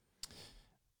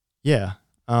 Yeah.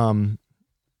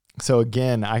 So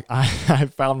again, I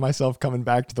found myself coming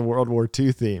back to the World War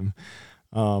II theme.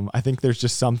 I think there's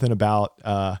just something about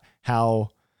how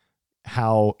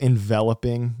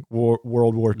enveloping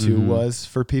World War II was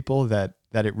for people that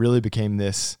it really became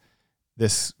this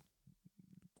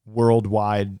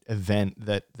worldwide event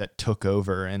that took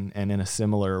over, and in a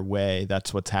similar way,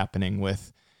 that's what's happening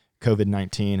with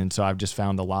COVID-19. And so I've just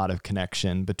found a lot of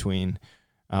connection between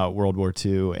World War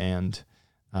II and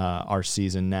our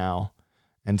season now.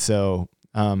 And so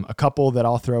a couple that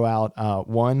I'll throw out,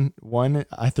 one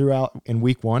I threw out in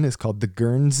week 1 is called the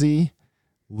Guernsey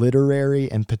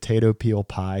Literary and Potato Peel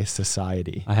Pie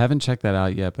Society. I haven't checked that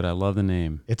out yet, but I love the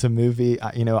name. It's a movie,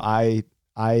 I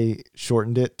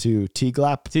shortened it to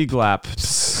TGLAP. TGLAP.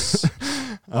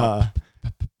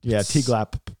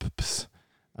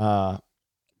 TGLAP.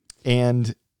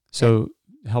 And so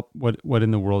help. What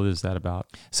in the world is that about?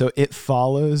 So it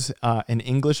follows an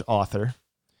English author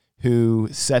who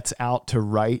sets out to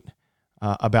write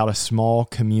about a small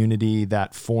community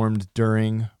that formed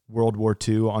during World War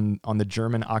II on the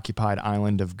German occupied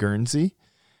island of Guernsey.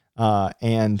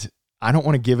 And I don't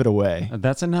want to give it away.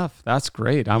 That's enough. That's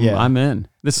great. I'm in.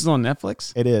 This is on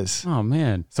Netflix? It is. Oh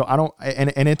man. So I don't,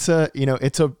 and it's a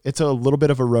little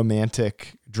bit of a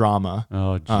romantic drama.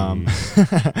 Oh geez. I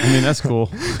mean, that's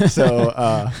cool.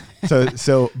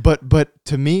 But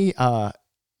to me,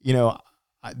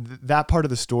 that part of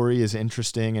the story is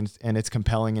interesting and it's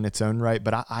compelling in its own right.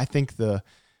 But I think the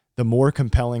more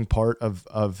compelling part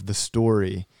of the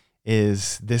story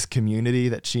is this community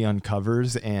that she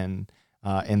uncovers and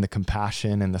the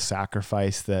compassion and the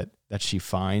sacrifice that she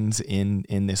finds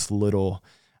in this little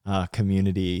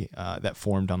community that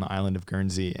formed on the island of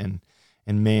Guernsey. And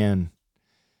man,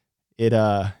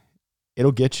 it'll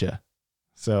get you.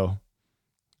 So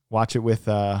watch it with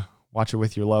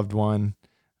your loved one.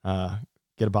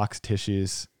 Get a box of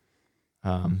tissues.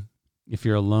 If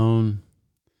you're alone,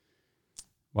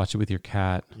 watch it with your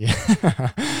cat.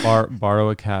 Yeah. Borrow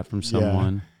a cat from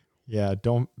someone. Yeah.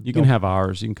 You can have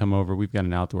ours. You can come over. We've got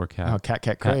an outdoor cat. Oh,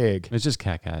 Cat Craig. It's just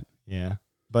cat. Yeah.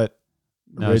 But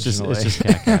no, it's just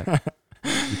cat.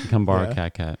 You can come borrow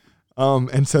cat.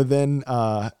 And so then,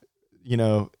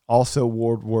 also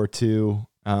World War II,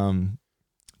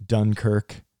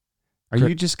 Dunkirk.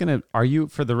 Are you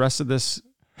for the rest of this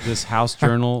House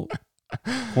Journal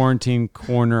quarantine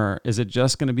corner, is it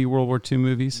just going to be World War II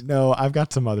movies? No, I've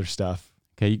got some other stuff.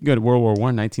 Okay, you can go to World War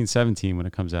I, 1917 when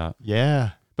it comes out.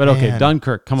 Yeah. But okay,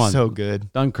 Dunkirk, come on. So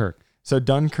good. Dunkirk. So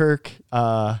Dunkirk,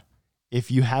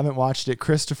 if you haven't watched it,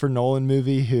 Christopher Nolan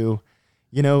movie who,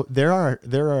 there are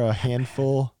a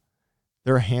handful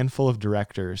of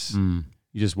directors. You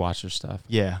just watch their stuff.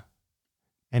 Yeah.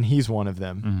 And he's one of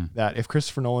them. Mm-hmm. That if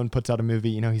Christopher Nolan puts out a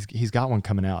movie, he's got one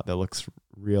coming out that looks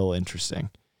real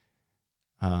interesting.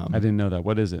 I didn't know that.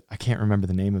 What is it? I can't remember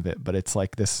the name of it, but it's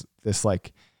like this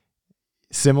like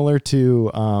similar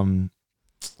to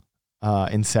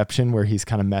Inception, where he's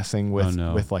kind of messing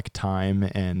with like time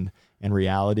and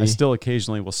reality. I still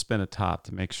occasionally will spin a top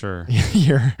to make sure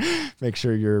you're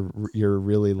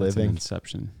really That's living.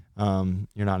 Inception.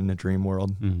 You're not in a dream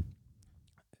world. Mm.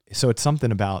 So it's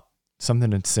something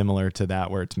that's similar to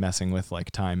that, where it's messing with like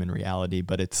time and reality,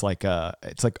 but it's like I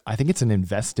think it's an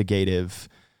investigative,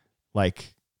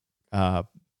 like,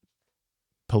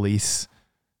 police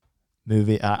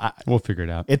movie. We'll figure it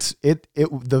out.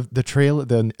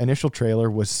 The initial trailer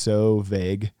was so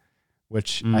vague,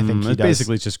 which I think he does.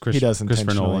 Basically just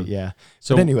Christopher Nolan. Yeah.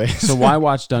 So but anyway, so why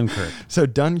watch Dunkirk? So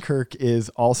Dunkirk is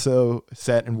also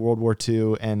set in World War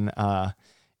II, and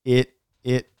it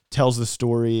tells the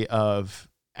story of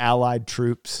Allied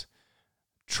troops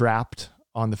trapped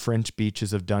on the French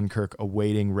beaches of Dunkirk,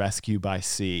 awaiting rescue by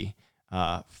sea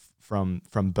from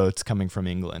boats coming from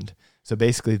England. So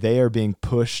basically, they are being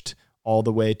pushed all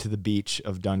the way to the beach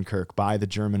of Dunkirk by the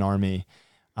German army,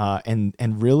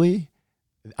 and really,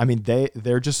 I mean,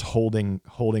 they're just holding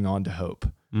on to hope.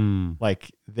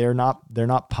 Like they're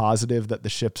not positive that the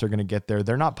ships are going to get there.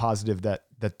 They're not positive that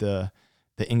the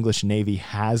English Navy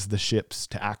has the ships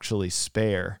to actually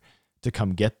spare to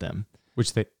come get them.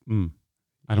 Which they,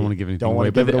 I don't want to give anything Don't away,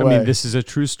 want to give but it I away. mean, this is a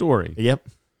true story. Yep.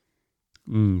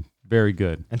 Very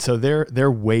good. And so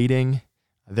they're waiting,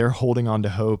 they're holding on to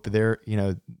hope.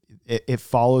 It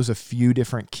follows a few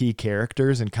different key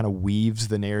characters and kind of weaves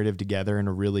the narrative together in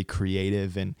a really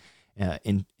creative and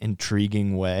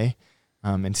intriguing way.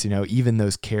 And so, even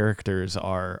those characters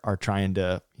are trying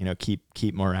to,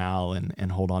 keep morale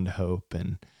and hold on to hope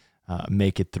and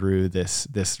make it through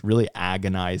this really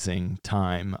agonizing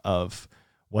time of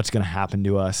what's going to happen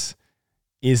to us.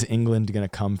 Is England going to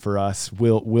come for us?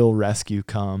 Will rescue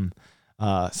come?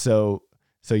 So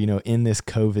in this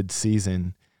COVID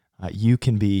season, you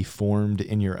can be formed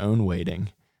in your own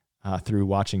waiting through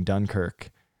watching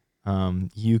Dunkirk.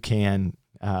 You can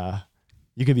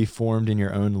be formed in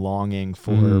your own longing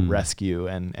for rescue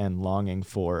and longing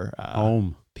for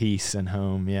home, peace and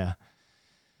home. Yeah.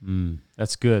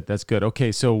 That's good. That's good.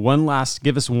 Okay. So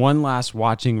give us one last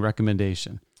watching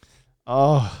recommendation.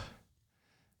 Oh,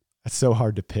 that's so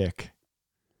hard to pick.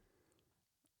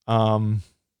 How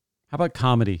about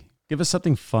comedy? Give us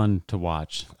something fun to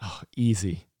watch. Oh,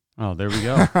 easy. Oh, there we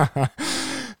go.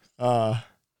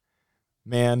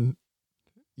 Man,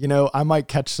 I might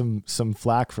catch some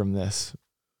flack from this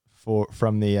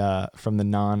from the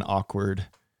non-awkward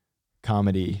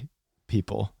comedy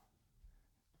people,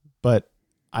 but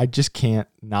I just can't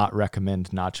not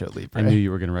recommend Nacho Libre. I knew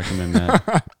you were going to recommend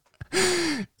that.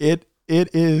 It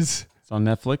is. It's on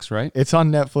Netflix, right? It's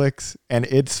on Netflix, and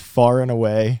it's far and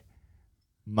away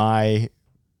my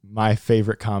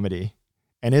favorite comedy.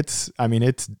 And it's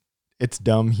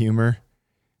dumb humor.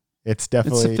 It's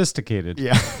definitely it's sophisticated.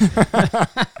 Yeah.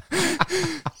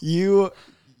 You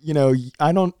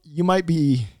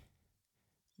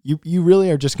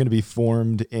really are just going to be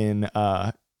formed in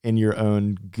your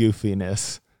own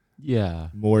goofiness. Yeah.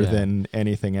 More than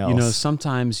anything else.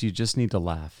 Sometimes you just need to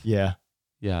laugh. Yeah.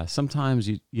 Yeah. Sometimes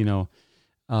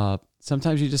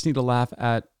sometimes you just need to laugh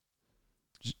at,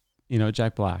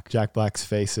 Jack Black. Jack Black's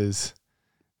faces.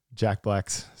 Jack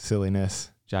Black's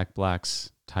silliness. Jack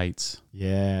Black's tights.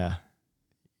 Yeah.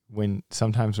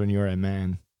 Sometimes when you're a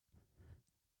man,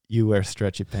 you wear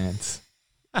stretchy pants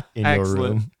in your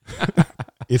room.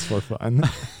 It's for fun.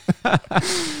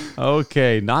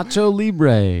 Okay. Nacho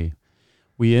Libre.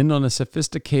 We end on a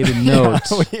sophisticated note.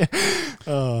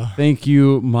 Thank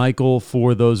you, Michael,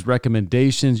 for those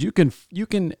recommendations. You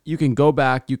can go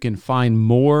back. You can find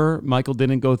more. Michael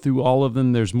didn't go through all of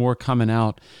them. There's more coming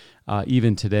out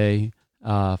even today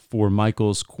for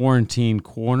Michael's Quarantine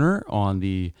Corner on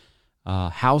the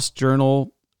House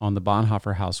Journal on the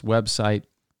Bonhoeffer House website.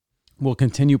 We'll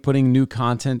continue putting new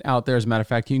content out there. As a matter of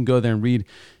fact, you can go there and read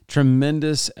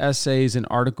tremendous essays and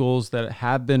articles that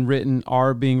have been written,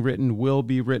 are being written, will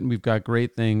be written. We've got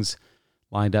great things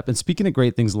lined up. And speaking of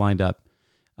great things lined up,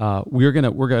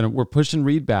 we're pushing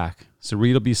Reed back. So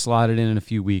Reed will be slotted in a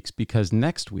few weeks because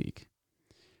next week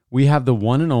we have the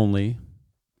one and only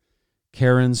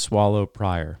Karen Swallow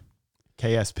Prior.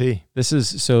 KSP. This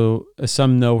is, so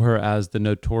some know her as the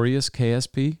notorious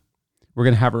KSP. We're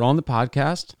going to have her on the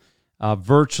podcast.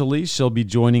 Virtually, she'll be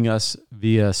joining us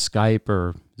via Skype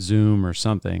or Zoom or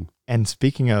something. And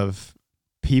speaking of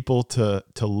people to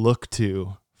look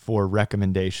to for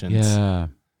recommendations.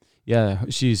 Yeah.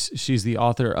 She's the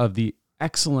author of the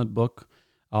excellent book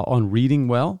on reading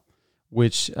well,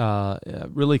 which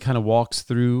really kind of walks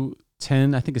through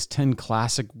 10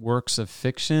 classic works of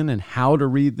fiction and how to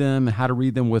read them and how to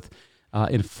read them with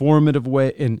informative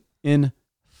ways.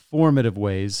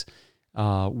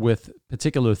 With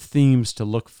particular themes to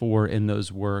look for in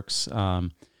those works.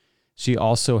 She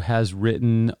also has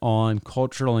written on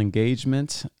cultural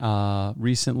engagement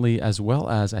recently, as well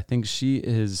as I think she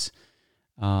is,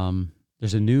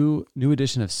 there's a new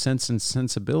edition of Sense and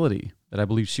Sensibility that I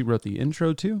believe she wrote the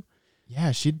intro to. Yeah,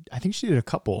 I think she did a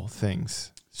couple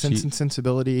things. Sense and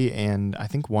Sensibility and I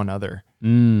think one other.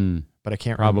 But I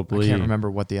can't remember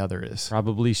what the other is.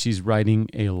 Probably she's writing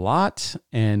a lot,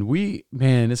 and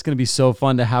it's going to be so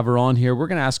fun to have her on here. We're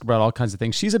going to ask about all kinds of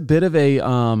things. She's a bit of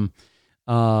a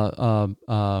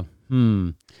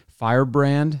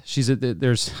firebrand. She's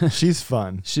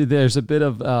fun. There's a bit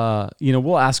of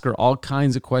we'll ask her all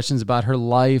kinds of questions about her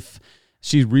life.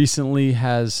 She recently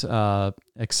has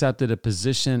accepted a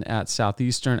position at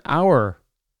Southeastern, our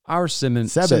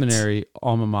seminary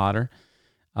alma mater.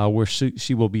 Where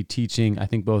she will be teaching, I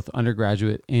think, both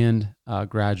undergraduate and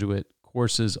graduate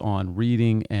courses on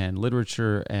reading and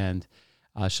literature, and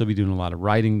she'll be doing a lot of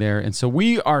writing there. And so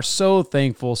we are so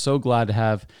thankful, so glad to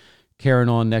have Karen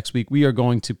on next week. We are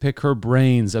going to pick her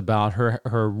brains about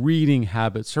her reading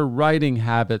habits, her writing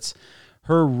habits,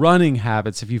 her running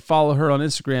habits. If you follow her on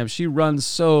Instagram, she runs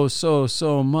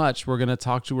so much. We're going to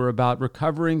talk to her about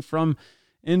recovering from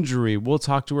injury. We'll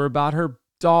talk to her about her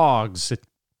dogs,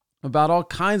 about all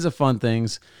kinds of fun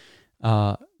things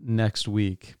next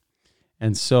week.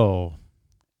 And so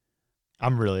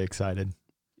I'm really excited.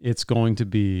 It's going to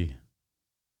be,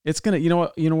 you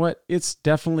know what? It's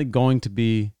definitely going to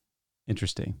be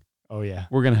interesting. Oh, yeah.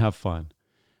 We're going to have fun.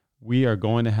 We are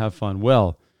going to have fun.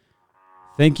 Well,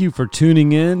 thank you for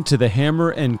tuning in to the Hammer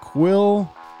and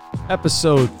Quill,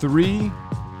 episode 3,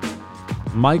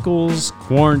 Michael's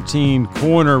Quarantine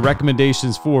Corner,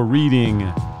 recommendations for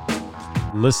reading,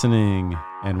 listening,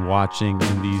 and watching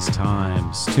in these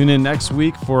times. Tune in next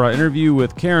week for our interview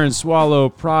with Karen Swallow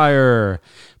Prior.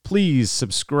 Please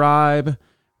subscribe,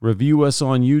 review us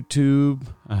on YouTube.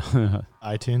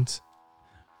 iTunes.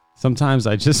 Sometimes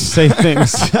I just say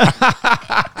things.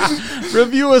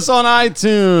 Review us on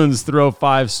iTunes. Throw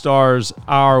 5 stars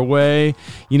our way.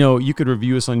 You know, you could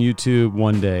review us on YouTube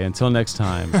one day. Until next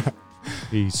time.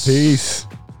 Peace. Peace.